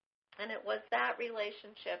her. And it was that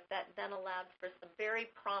relationship that then allowed for some very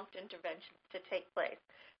prompt interventions to take place.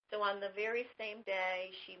 So on the very same day,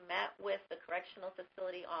 she met with the correctional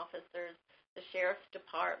facility officers, the sheriff's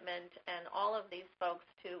department, and all of these folks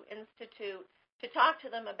to talk to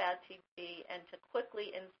them about TB and to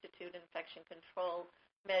quickly institute infection control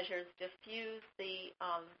measures, diffuse the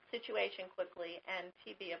situation quickly, and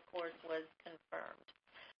TB, of course, was confirmed.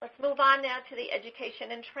 Let's move on now to the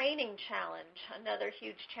Education and Training Challenge, another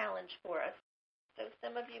huge challenge for us. So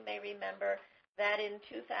some of you may remember that in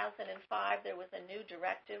 2005 there was a new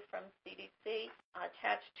directive from CDC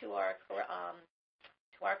attached to our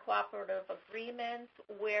cooperative agreements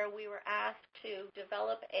where we were asked to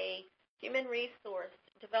develop a human resource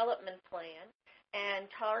development plan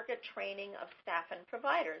and target training of staff and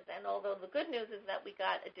providers. And although the good news is that we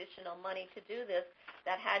got additional money to do this,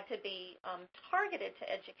 that had to be targeted to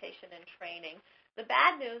education and training. The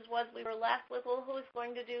bad news was we were left with, well, who's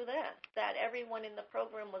going to do this? That everyone in the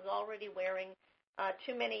program was already wearing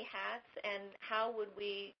too many hats, and how would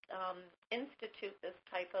we institute this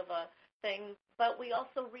type of a thing? But we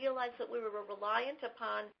also realized that we were reliant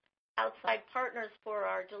upon outside partners for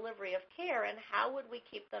our delivery of care, and how would we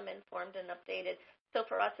keep them informed and updated? So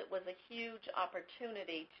for us, it was a huge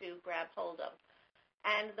opportunity to grab hold of.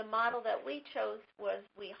 And the model that we chose was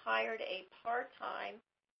we hired a part-time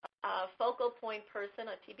focal point person,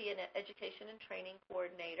 a TB and education and training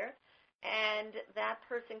coordinator, and that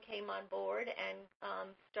person came on board and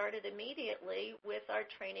started immediately with our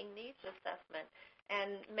training needs assessment.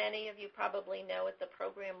 And many of you probably know at the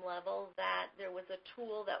program level that there was a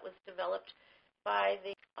tool that was developed by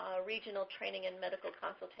the Regional Training and Medical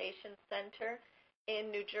Consultation Center in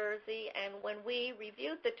New Jersey. And when we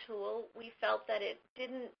reviewed the tool, we felt that it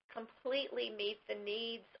didn't completely meet the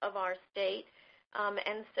needs of our state.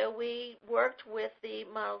 And so we worked with the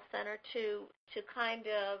Model Center to kind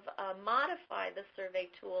of modify the survey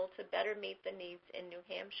tool to better meet the needs in New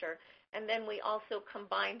Hampshire. And then we also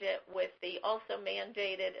combined it with the also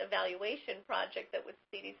mandated evaluation project that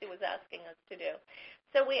CDC was asking us to do.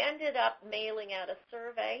 So we ended up mailing out a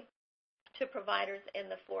survey to providers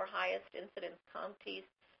in the 4 highest incidence counties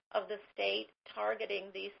of the state,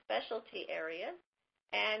 targeting these specialty areas.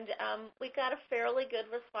 And we got a fairly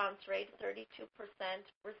good response rate, 32%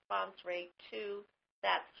 response rate to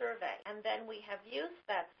that survey. And then we have used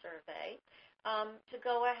that survey to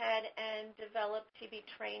go ahead and develop TB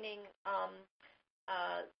training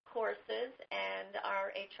courses and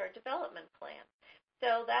our HR development plan.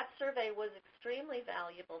 So that survey was extremely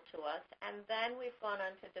valuable to us, and then we've gone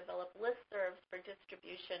on to develop listservs for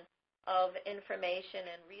distribution of information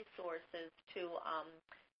and resources to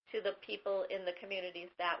the people in the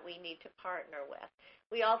communities that we need to partner with.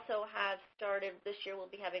 We also have started, this year we'll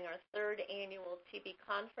be having our 3rd annual TB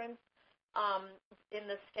conference in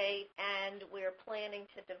the state, and we're planning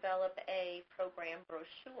to develop a program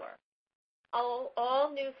brochure. All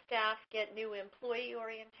new staff get new employee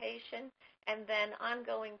orientation, and then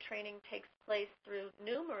ongoing training takes place through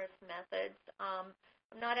numerous methods. I'm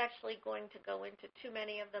not actually going to go into too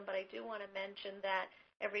many of them, but I do want to mention that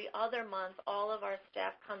every other month, all of our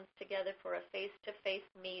staff comes together for a face-to-face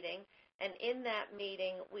meeting, and in that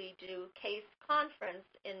meeting, we do case conference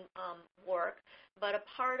in work, but a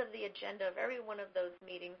part of the agenda of every one of those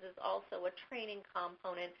meetings is also a training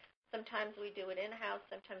component. Sometimes we do it in-house,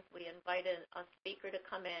 sometimes we invite a speaker to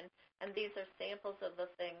come in, and these are samples of the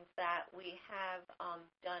things that we have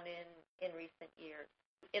done in recent years,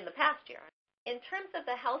 in the past year. In terms of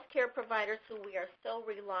the healthcare providers who we are still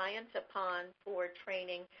reliant upon for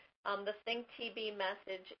training, the Think TB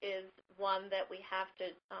message is one that we have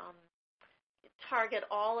to target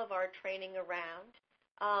all of our training around.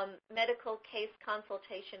 Medical case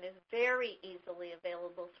consultation is very easily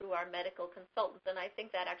available through our medical consultants, and I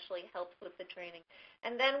think that actually helps with the training.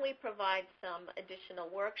 And then we provide some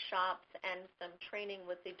additional workshops and some training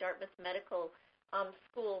with the Dartmouth Medical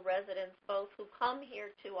School residents, both who come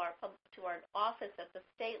here to our office at the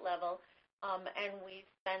state level, and we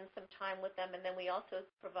spend some time with them. And then we also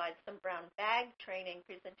provide some brown bag training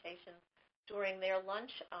presentations during their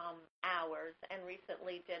lunch hours, and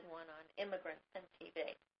recently did one on immigrants and TB.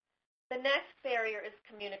 The next barrier is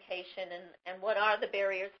communication, and what are the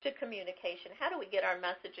barriers to communication? How do we get our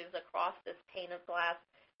messages across this pane of glass,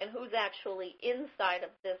 and who's actually inside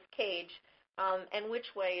of this cage, and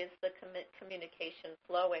which way is the communication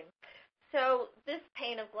flowing? So this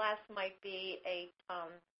pane of glass might be a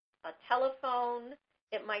telephone.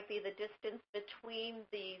 It might be the distance between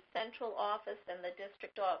the central office and the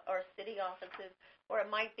district or city offices, or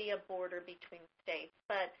it might be a border between states.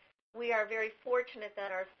 But we are very fortunate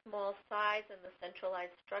that our small size and the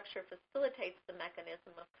centralized structure facilitates the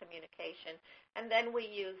mechanism of communication. And then we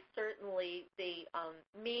use certainly the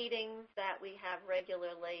meetings that we have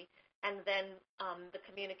regularly, and then the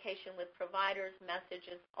communication with providers,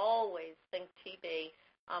 messages, always Think TB.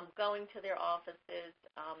 Going to their offices,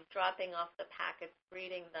 dropping off the packets,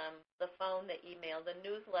 greeting them, the phone, the email, the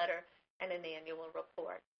newsletter, and an annual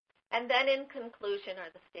report. And then in conclusion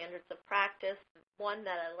are the standards of practice. One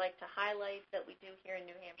that I like to highlight that we do here in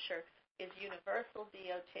New Hampshire is universal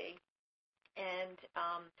DOT. And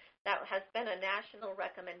that has been a national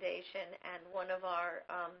recommendation, and one of our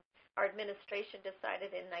administration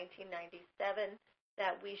decided in 1997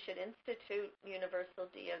 that we should institute universal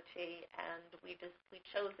DOT, and we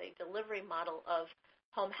chose a delivery model of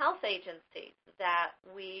home health agencies that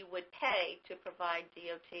we would pay to provide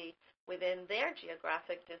DOT within their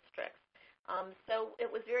geographic districts. So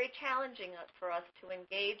it was very challenging for us to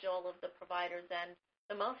engage all of the providers, and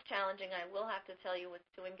the most challenging, I will have to tell you, was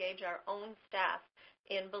to engage our own staff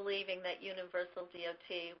in believing that universal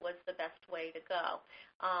DOT was the best way to go.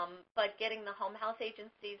 But getting the home health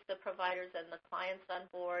agencies, the providers, and the clients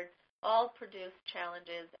on board all produced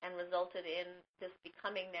challenges and resulted in this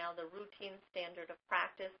becoming now the routine standard of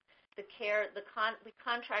practice. We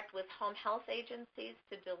contract with home health agencies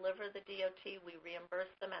to deliver the DOT. We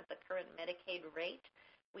reimburse them at the current Medicaid rate.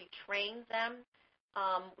 We train them.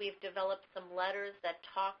 We've developed some letters that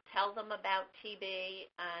tell them about TB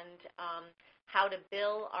and how to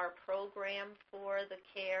bill our program for the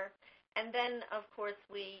care. And then, of course,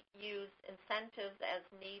 we use incentives as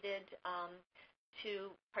needed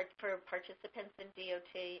for participants in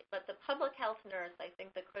DOT. But the public health nurse, I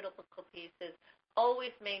think the critical piece is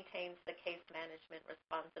always maintains the case management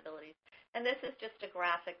responsibilities. And this is just a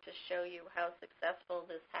graphic to show you how successful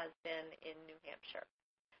this has been in New Hampshire.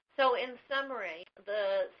 So in summary,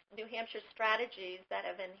 the New Hampshire strategies that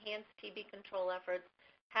have enhanced TB control efforts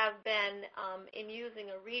have been in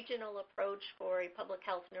using a regional approach for a public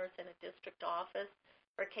health nurse in a district office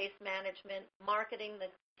for case management, marketing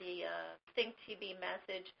the Think TB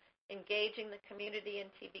message, engaging the community in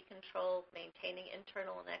TB control, maintaining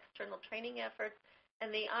internal and external training efforts, and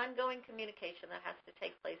the ongoing communication that has to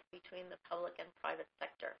take place between the public and private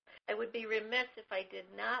sector. I would be remiss if I did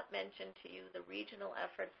not mention to you the regional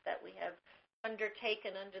efforts that we have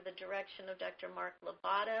undertaken under the direction of Dr. Mark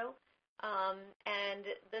Lobato. And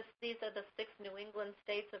these are the 6 New England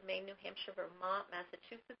states of Maine, New Hampshire, Vermont,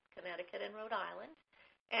 Massachusetts, Connecticut, and Rhode Island.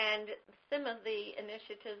 And some of the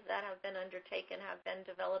initiatives that have been undertaken have been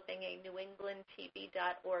developing a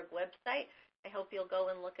newenglandtb.org website. I hope you'll go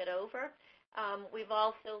and look it over. We've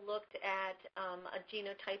also looked at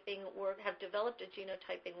have developed a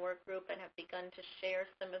genotyping work group and have begun to share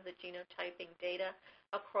some of the genotyping data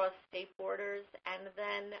across state borders. And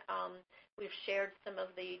then we've shared some of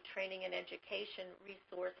the training and education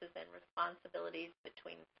resources and responsibilities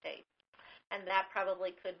between states. And that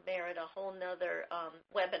probably could merit a whole nother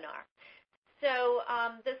webinar. So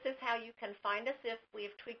this is how you can find us if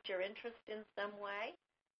we've tweaked your interest in some way.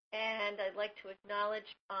 And I'd like to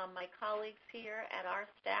acknowledge my colleagues here at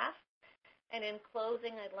our staff. And in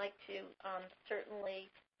closing, I'd like to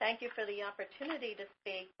certainly thank you for the opportunity to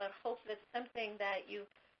speak, but hope that something that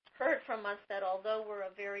you've heard from us, that although we're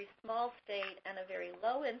a very small state and a very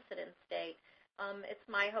low incidence state, it's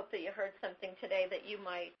my hope that you heard something today that you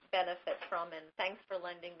might benefit from, and thanks for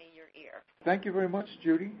lending me your ear. Thank you very much,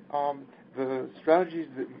 Judy. The strategies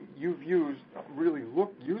that you've used really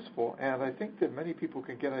look useful, and I think that many people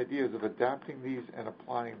can get ideas of adapting these and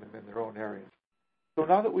applying them in their own areas. So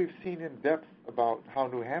now that we've seen in depth about how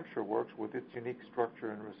New Hampshire works with its unique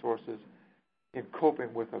structure and resources in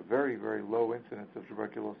coping with a very, very low incidence of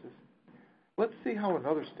tuberculosis, let's see how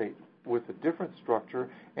another state with a different structure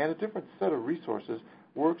and a different set of resources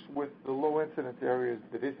works with the low incidence areas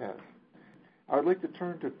that it has. I'd like to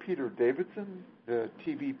turn to Peter Davidson, the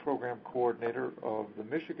TB program coordinator of the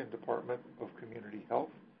Michigan Department of Community Health,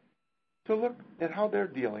 to look at how they're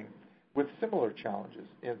dealing with similar challenges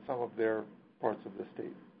in some of their parts of the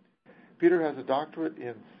state. Peter has a doctorate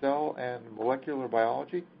in cell and molecular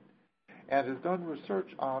biology and has done research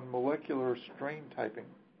on molecular strain typing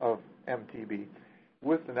of MTB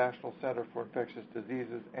with the National Center for Infectious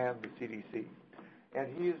Diseases and the CDC. And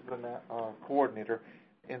he is the coordinator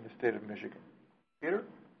in the state of Michigan. Peter?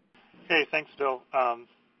 Hey, thanks, Bill.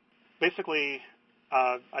 Basically,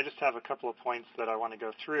 I just have a couple of points that I want to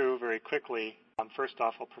go through very quickly. First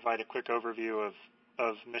off, I'll provide a quick overview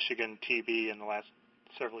of Michigan TB in the last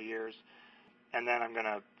several years, and then I'm going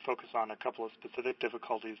to focus on a couple of specific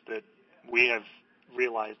difficulties that we have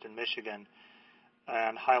realized in Michigan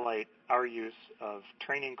and highlight our use of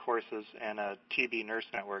training courses and a TB nurse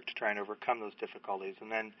network to try and overcome those difficulties,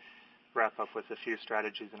 and then wrap up with a few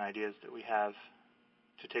strategies and ideas that we have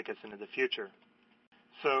to take us into the future.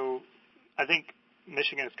 So I think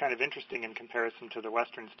Michigan is kind of interesting in comparison to the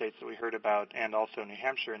western states that we heard about, and also New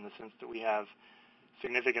Hampshire, in the sense that we have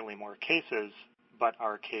significantly more cases, but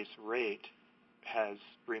our case rate has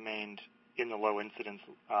remained in the low incidence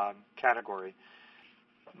category.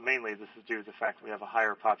 Mainly this is due to the fact that we have a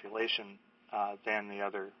higher population than the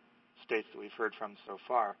other states that we've heard from so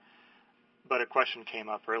far. But a question came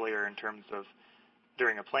up earlier in terms of,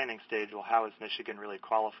 during a planning stage, well, how does Michigan really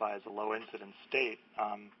qualify as a low-incidence state?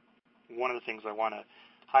 One of the things I want to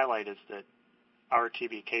highlight is that our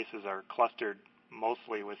TB cases are clustered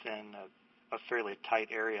mostly within a fairly tight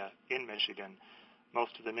area in Michigan,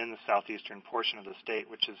 most of them in the southeastern portion of the state,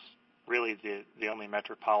 which is really the only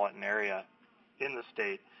metropolitan area in the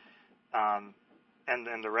state. And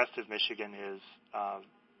then the rest of Michigan is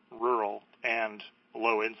rural and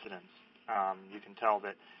low incidence. You can tell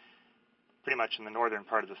that pretty much in the northern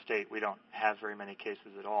part of the state, we don't have very many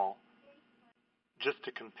cases at all. Just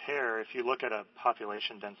to compare, if you look at a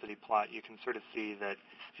population density plot, you can sort of see that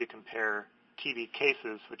if you compare TB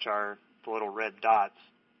cases, which are the little red dots,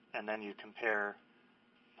 and then you compare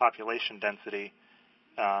population density,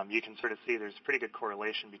 you can sort of see there's a pretty good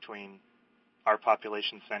correlation between our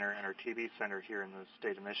population center and our TB center here in the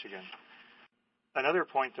state of Michigan. Another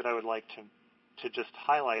point that I would like to just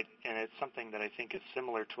highlight, and it's something that I think is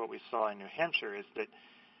similar to what we saw in New Hampshire, is that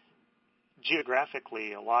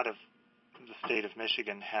geographically a lot of the state of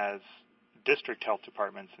Michigan has district health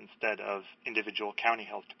departments instead of individual county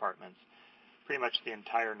health departments. Pretty much the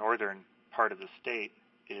entire northern part of the state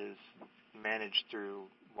is managed through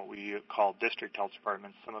what we call district health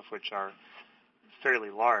departments, some of which are fairly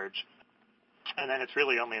large. And then it's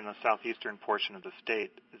really only in the southeastern portion of the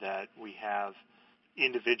state that we have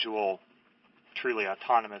individual, truly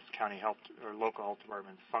autonomous county health or local health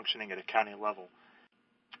departments functioning at a county level.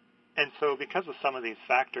 And so because of some of these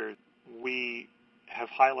factors, we have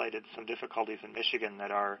highlighted some difficulties in Michigan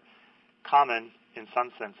that are common in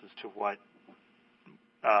some senses to what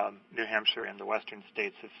New Hampshire and the western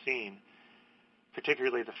states have seen,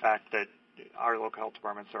 particularly the fact that our local health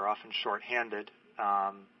departments are often short-handed.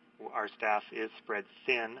 Our staff is spread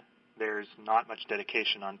thin. There's not much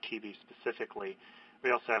dedication on TB specifically.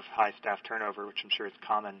 We also have high staff turnover, which I'm sure is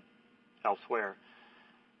common elsewhere.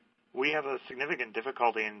 We have a significant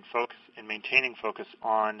difficulty in maintaining focus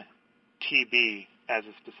on TB as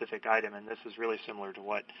a specific item, and this is really similar to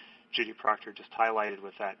what Judy Proctor just highlighted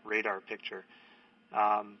with that radar picture.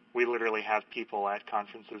 We literally have people at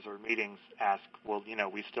conferences or meetings ask, well,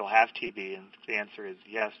 we still have TB, and the answer is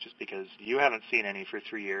yes, just because you haven't seen any for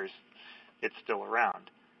 3 years, it's still around.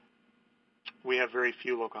 We have very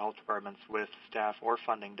few local health departments with staff or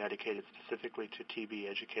funding dedicated specifically to TB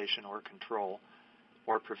education or control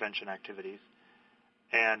or prevention activities.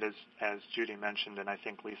 And as Judy mentioned, and I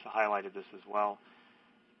think Lisa highlighted this as well,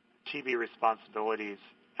 TB responsibilities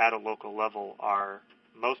at a local level are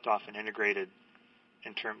most often integrated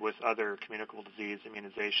with other communicable disease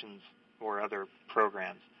immunizations or other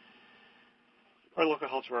programs. Our local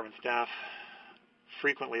health department staff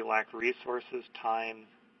frequently lack resources, time,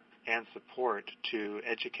 and support to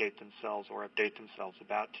educate themselves or update themselves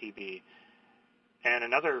about TB. And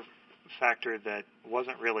another factor that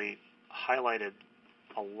wasn't really highlighted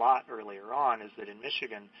a lot earlier on is that in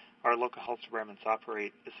Michigan, our local health departments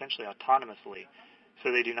operate essentially autonomously.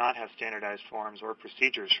 So they do not have standardized forms or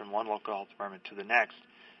procedures from one local health department to the next.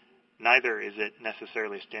 Neither is it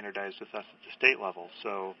necessarily standardized with us at the state level.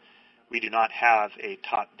 So we do not have a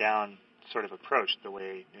top-down sort of approach the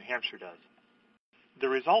way New Hampshire does. The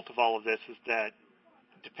result of all of this is that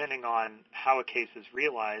depending on how a case is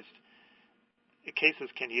realized, cases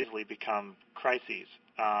can easily become crises.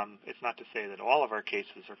 It's not to say that all of our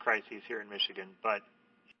cases are crises here in Michigan, but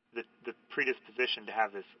the predisposition to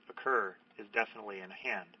have this occur is definitely in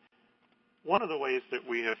hand. One of the ways that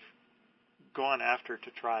we have gone after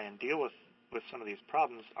to try and deal with some of these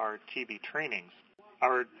problems are TB trainings.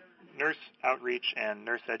 Our nurse outreach and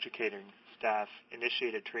nurse educating staff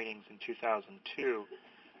initiated trainings in 2002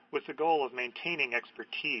 with the goal of maintaining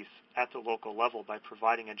expertise at the local level by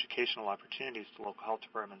providing educational opportunities to local health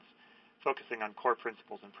departments, focusing on core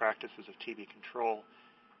principles and practices of TB control.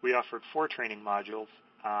 We offered 4 training modules,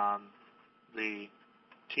 the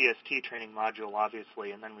TST training module,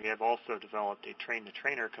 obviously, and then we have also developed a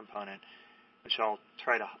train-the-trainer component, which I'll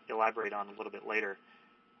try to elaborate on a little bit later.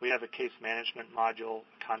 We have a case management module,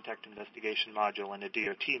 a contact investigation module, and a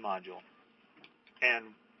DOT module. And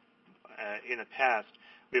in the past,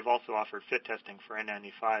 we've also offered fit testing for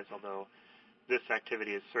N95s, although this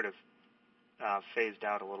activity is sort of phased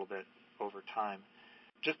out a little bit over time.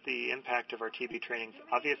 Just the impact of our TB trainings,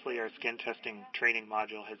 obviously our skin testing training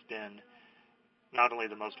module has been not only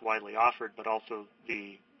the most widely offered, but also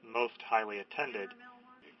the most highly attended.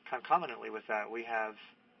 Concomitantly with that, we have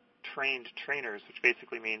trained trainers, which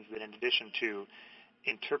basically means that in addition to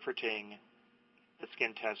interpreting the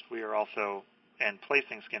skin test, we are also and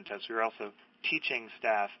placing skin tests, we were also teaching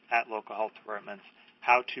staff at local health departments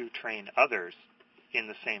how to train others in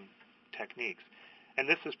the same techniques. And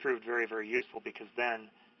this has proved very, very useful because then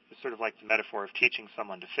it's sort of like the metaphor of teaching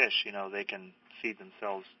someone to fish. They can feed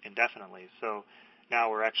themselves indefinitely. So now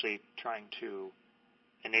we're actually trying to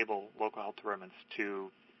enable local health departments to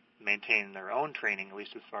maintain their own training, at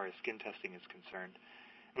least as far as skin testing is concerned.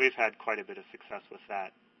 We've had quite a bit of success with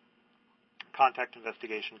that. Contact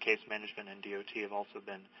investigation, case management, and DOT have also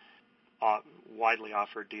been widely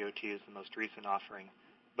offered. DOT is the most recent offering,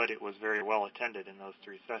 but it was very well attended in those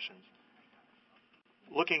 3 sessions.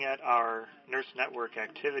 Looking at our nurse network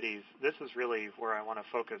activities, this is really where I want to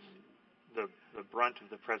focus the brunt of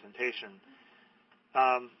the presentation.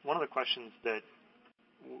 One of the questions that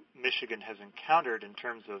Michigan has encountered in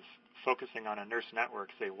terms of focusing on a nurse network,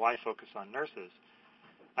 say, why focus on nurses?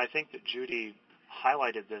 I think that Judy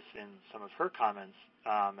highlighted this in some of her comments,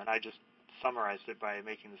 and I just summarized it by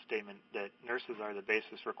making the statement that nurses are the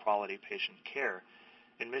basis for quality patient care.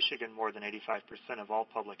 In Michigan, more than 85% of all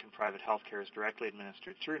public and private health care is directly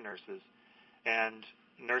administered through nurses, and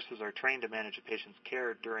nurses are trained to manage a patient's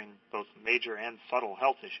care during both major and subtle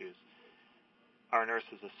health issues. Our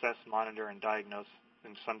nurses assess, monitor, and diagnose,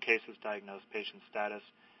 in some cases diagnose patient status,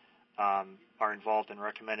 are involved in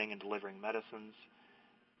recommending and delivering medicines,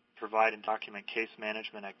 provide and document case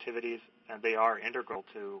management activities, and they are integral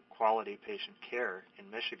to quality patient care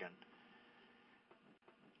in Michigan.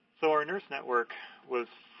 So our nurse network was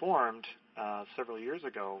formed several years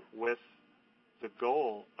ago with the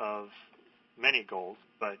goal of many goals,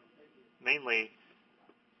 but mainly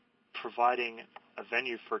providing a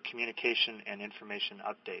venue for communication and information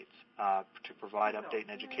updates, to provide update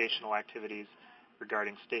and educational activities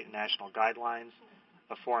regarding state and national guidelines,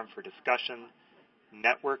 a forum for discussion,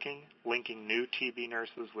 networking, linking new TB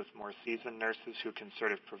nurses with more seasoned nurses who can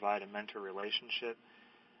sort of provide a mentor relationship,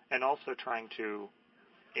 and also trying to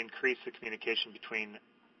increase the communication between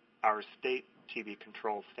our state TB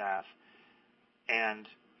control staff and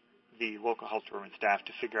the local health department staff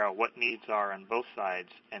to figure out what needs are on both sides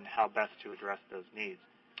and how best to address those needs.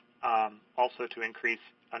 Also to increase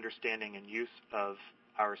understanding and use of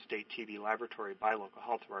our state TB laboratory by local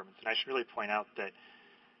health departments. And I should really point out that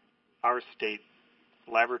our state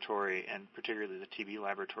laboratory, and particularly the TB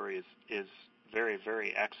laboratory, is very,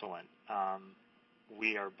 very excellent.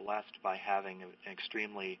 We are blessed by having an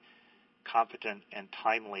extremely competent and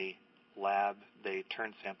timely lab. They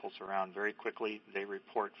turn samples around very quickly. They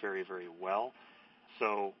report very, very well.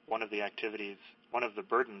 So one of the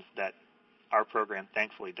burdens that our program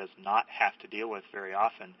thankfully does not have to deal with very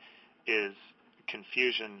often is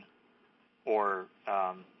confusion or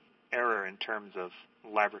error in terms of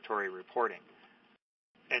laboratory reporting.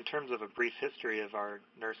 In terms of a brief history of our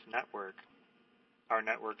nurse network, our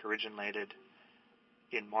network originated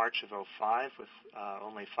in March of 2005 with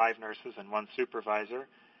only 5 nurses and 1 supervisor.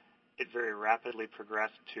 It very rapidly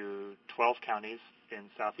progressed to 12 counties in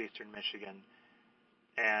southeastern Michigan,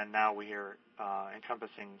 and now we are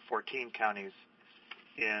encompassing 14 counties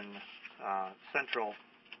in central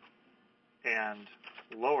and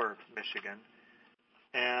lower Michigan.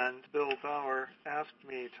 And Bill Bauer asked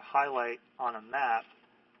me to highlight on a map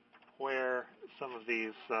where some of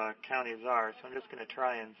these counties are, so I'm just going to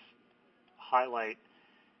try and highlight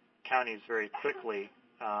counties very quickly.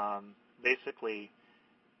 Basically,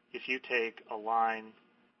 if you take a line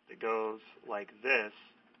that goes like this,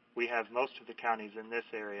 we have most of the counties in this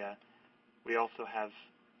area. We also have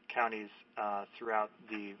counties throughout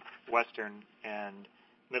the western and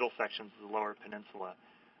middle sections of the lower peninsula.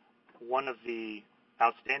 One of the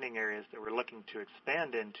outstanding areas that we're looking to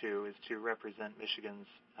expand into is to represent Michigan's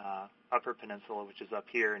upper peninsula, which is up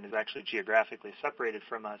here and is actually geographically separated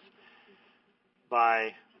from us by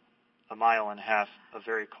 1.5 miles of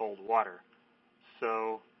very cold water.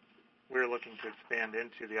 So we're looking to expand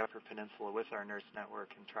into the upper peninsula with our nurse network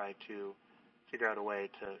and try to figure out a way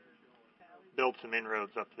to build some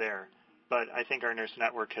inroads up there. But I think our nurse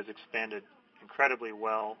network has expanded incredibly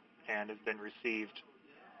well and has been received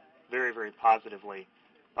very, very positively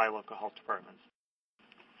by local health departments.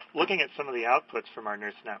 Looking at some of the outputs from our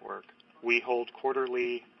nurse network, we hold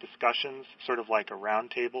quarterly discussions, sort of like a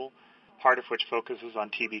roundtable, part of which focuses on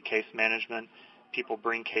TB case management. People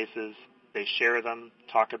bring cases, they share them,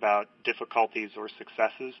 talk about difficulties or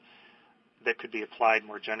successes that could be applied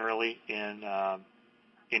more generally in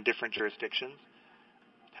different jurisdictions.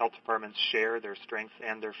 Health departments share their strengths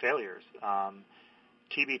and their failures.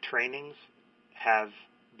 TB trainings have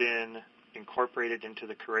been incorporated into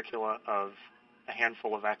the curricula of a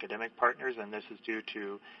handful of academic partners, and this is due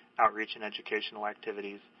to outreach and educational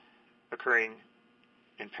activities occurring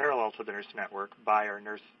in parallel to the nurse network by our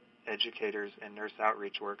nurse educators and nurse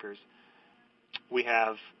outreach workers. We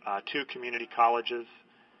have 2 community colleges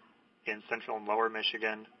in Central and Lower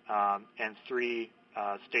Michigan and 3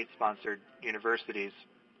 state-sponsored universities,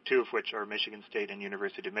 2 of which are Michigan State and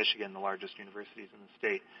University of Michigan, the largest universities in the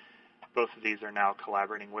state. Both of these are now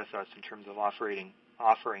collaborating with us in terms of offering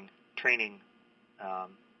trainings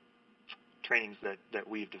that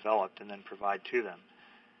we've developed and then provide to them.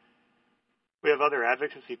 We have other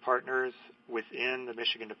advocacy partners within the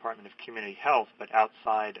Michigan Department of Community Health, but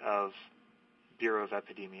outside of Bureau of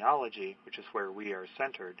Epidemiology, which is where we are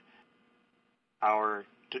centered. Our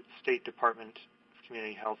State Department of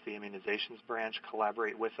Community Health, the Immunizations Branch,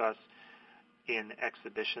 collaborate with us in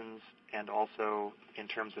exhibitions and also in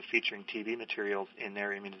terms of featuring TB materials in their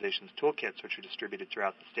immunizations toolkits, which are distributed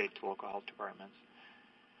throughout the state to local health departments.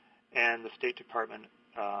 And the State Department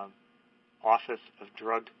Office of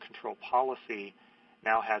Drug Control Policy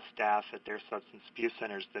now has staff at their substance abuse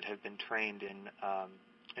centers that have been trained in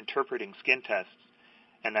interpreting skin tests,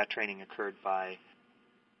 and that training occurred by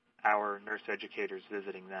our nurse educators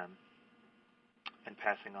visiting them and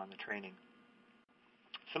passing on the training.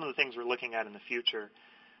 Some of the things we're looking at in the future,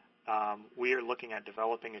 we are looking at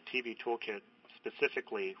developing a TB toolkit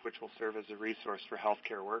specifically, which will serve as a resource for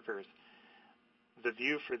healthcare workers. The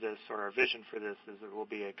view for this, or our vision for this, is it will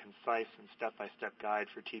be a concise and step-by-step guide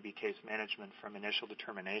for TB case management from initial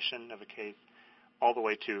determination of a case all the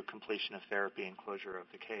way to completion of therapy and closure of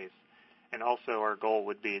the case. And also our goal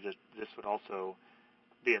would be that this would also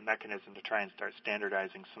be a mechanism to try and start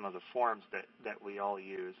standardizing some of the forms that we all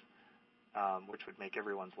use, which would make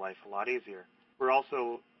everyone's life a lot easier. We're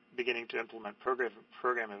also beginning to implement program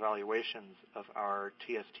evaluations of our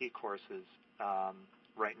TST courses.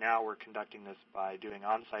 Right now we're conducting this by doing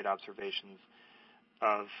on-site observations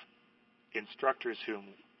of instructors whom,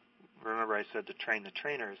 remember I said to train the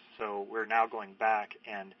trainers, so we're now going back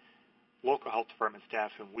and local health department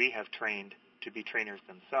staff whom we have trained to be trainers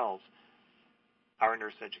themselves, our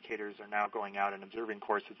nurse educators are now going out and observing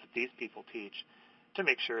courses that these people teach to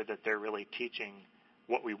make sure that they're really teaching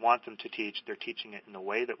what we want them to teach, they're teaching it in the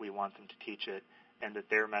way that we want them to teach it, and that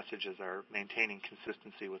their messages are maintaining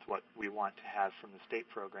consistency with what we want to have from the state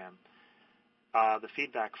program. The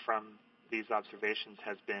feedback from these observations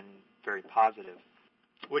has been very positive,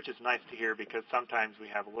 which is nice to hear because sometimes we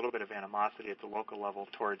have a little bit of animosity at the local level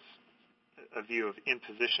towards a view of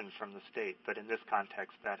imposition from the state, but in this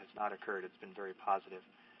context that has not occurred. It's been very positive.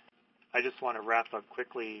 I just want to wrap up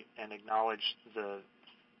quickly and acknowledge the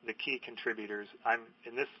key contributors.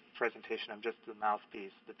 In this presentation, I'm just the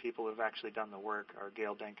mouthpiece. The people who have actually done the work are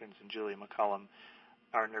Gail Denkins and Julia McCullum,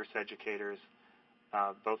 our nurse educators,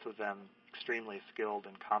 both of them extremely skilled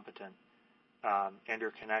and competent.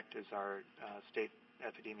 Andrew Connect is our state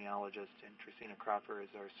epidemiologist, and Trisina Cropper is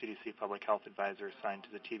our CDC public health advisor assigned to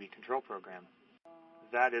the TB control program.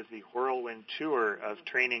 That is the whirlwind tour of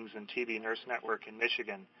trainings in TB Nurse Network in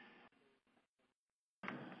Michigan.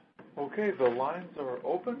 Okay, the lines are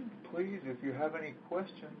open. Please, if you have any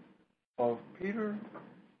questions of Peter,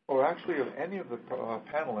 or actually of any of the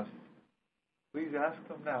panelists, please ask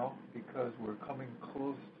them now because we're coming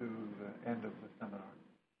close to the end of the seminar.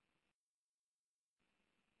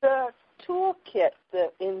 The toolkit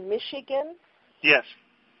in Michigan? Yes.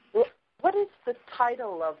 What is the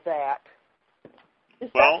title of that? Is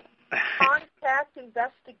that contact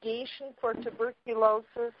investigation for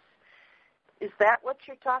tuberculosis? Is that what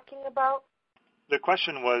you're talking about? The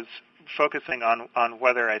question was focusing on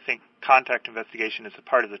whether I think contact investigation is a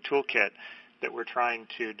part of the toolkit that we're trying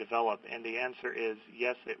to develop, and the answer is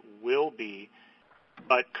yes, it will be,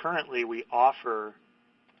 but currently we offer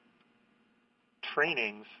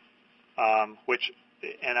trainings, which,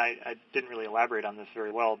 and I didn't really elaborate on this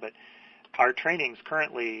very well, but our trainings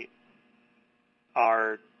currently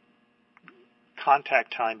are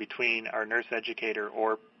contact time between our nurse educator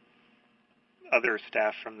or other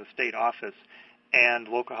staff from the state office and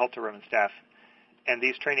local health department staff. And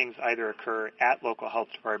these trainings either occur at local health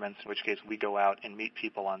departments, in which case we go out and meet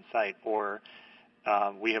people on site, or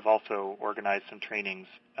we have also organized some trainings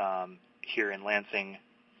here in Lansing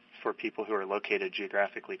for people who are located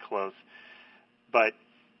geographically close. But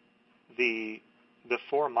the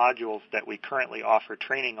 4 modules that we currently offer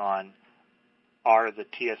training on are the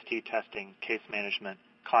TST testing, case management,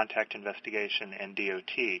 contact investigation, and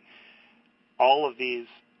DOT. All of these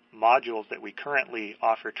modules that we currently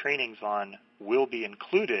offer trainings on will be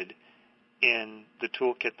included in the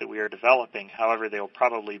toolkit that we are developing. However, they will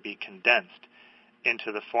probably be condensed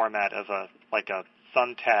into the format of a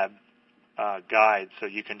thumb tab guide, so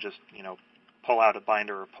you can just pull out a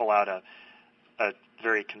binder or pull out a a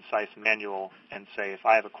very concise manual and say, if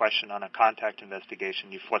I have a question on a contact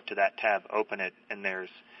investigation, you flip to that tab, open it, and there's,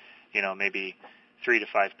 maybe 3 to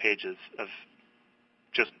 5 pages of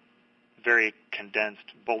just very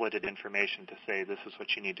condensed, bulleted information to say, this is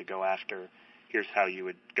what you need to go after. Here's how you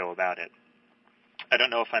would go about it. I don't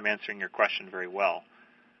know if I'm answering your question very well.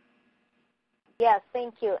 Yes,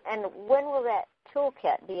 thank you. And when will that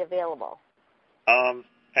toolkit be available?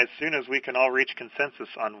 As soon as we can all reach consensus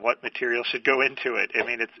on what material should go into it. I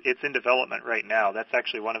mean, it's in development right now. That's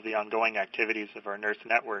actually one of the ongoing activities of our nurse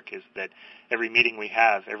network, is that every meeting we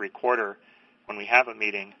have, every quarter, when we have a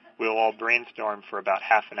meeting, we'll all brainstorm for about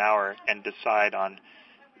half an hour and decide on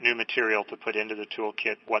new material to put into the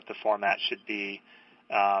toolkit, what the format should be,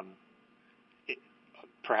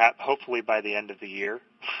 perhaps, hopefully by the end of the year.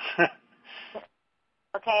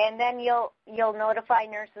 Okay, and then you'll notify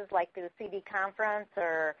nurses like through CD conference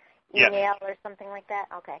or email Yes. or something like that?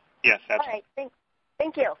 Okay. Yes, absolutely. All right,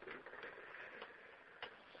 thank you.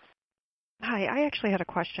 Hi, I actually had a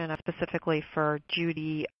question specifically for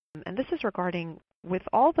Judy, and this is regarding, with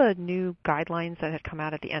all the new guidelines that had come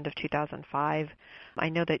out at the end of 2005, I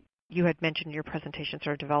know that you had mentioned in your presentation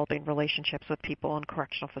sort of developing relationships with people in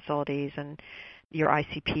correctional facilities and your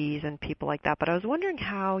ICPs and people like that, but I was wondering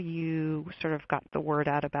how you sort of got the word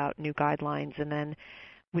out about new guidelines, and then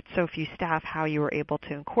with so few staff, how you were able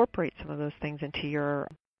to incorporate some of those things into your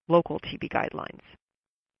local TB guidelines.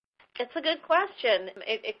 It's a good question.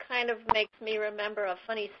 It kind of makes me remember a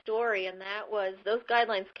funny story, and that was those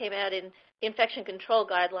guidelines came out in the infection control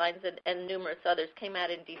guidelines and numerous others came out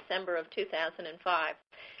in December of 2005.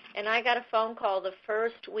 And I got a phone call the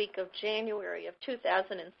first week of January of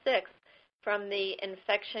 2006 from the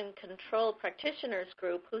infection control practitioners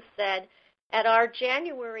group who said, at our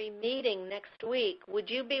January meeting next week, would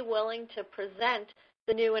you be willing to present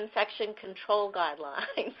the new infection control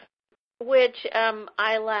guidelines? Which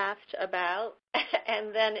I laughed about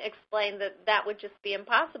and then explained that that would just be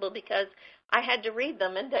impossible because I had to read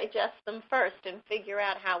them and digest them first and figure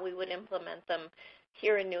out how we would implement them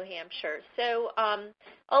here in New Hampshire. So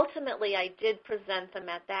ultimately I did present them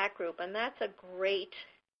at that group, and that's a great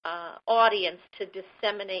audience to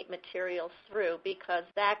disseminate materials through, because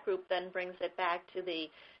that group then brings it back to the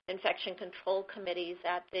infection control committees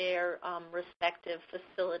at their respective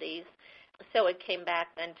facilities. So it came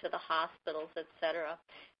back then to the hospitals, et cetera.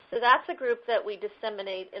 So that's a group that we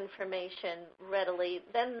disseminate information readily.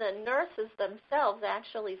 Then the nurses themselves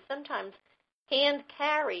actually sometimes hand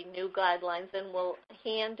carry new guidelines and will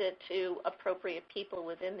hand it to appropriate people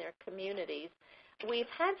within their communities. We've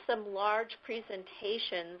had some large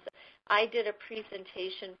presentations. I did a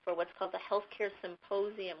presentation for what's called the Healthcare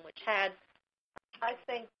Symposium, which had, I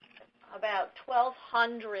think, about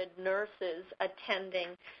 1,200 nurses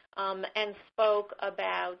attending and spoke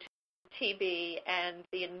about TB and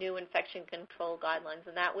the new infection control guidelines,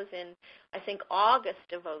 and that was in, I think,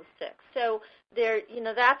 August of 2006. So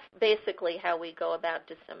that's basically how we go about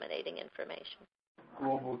disseminating information.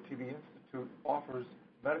 Global TB Institute offers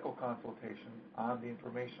medical consultation on the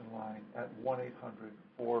information line at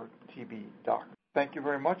 1-800-4TB-DOC. Thank you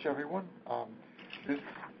very much, everyone. This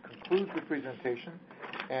concludes the presentation,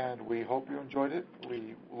 and we hope you enjoyed it.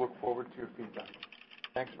 We look forward to your feedback.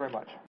 Thanks very much.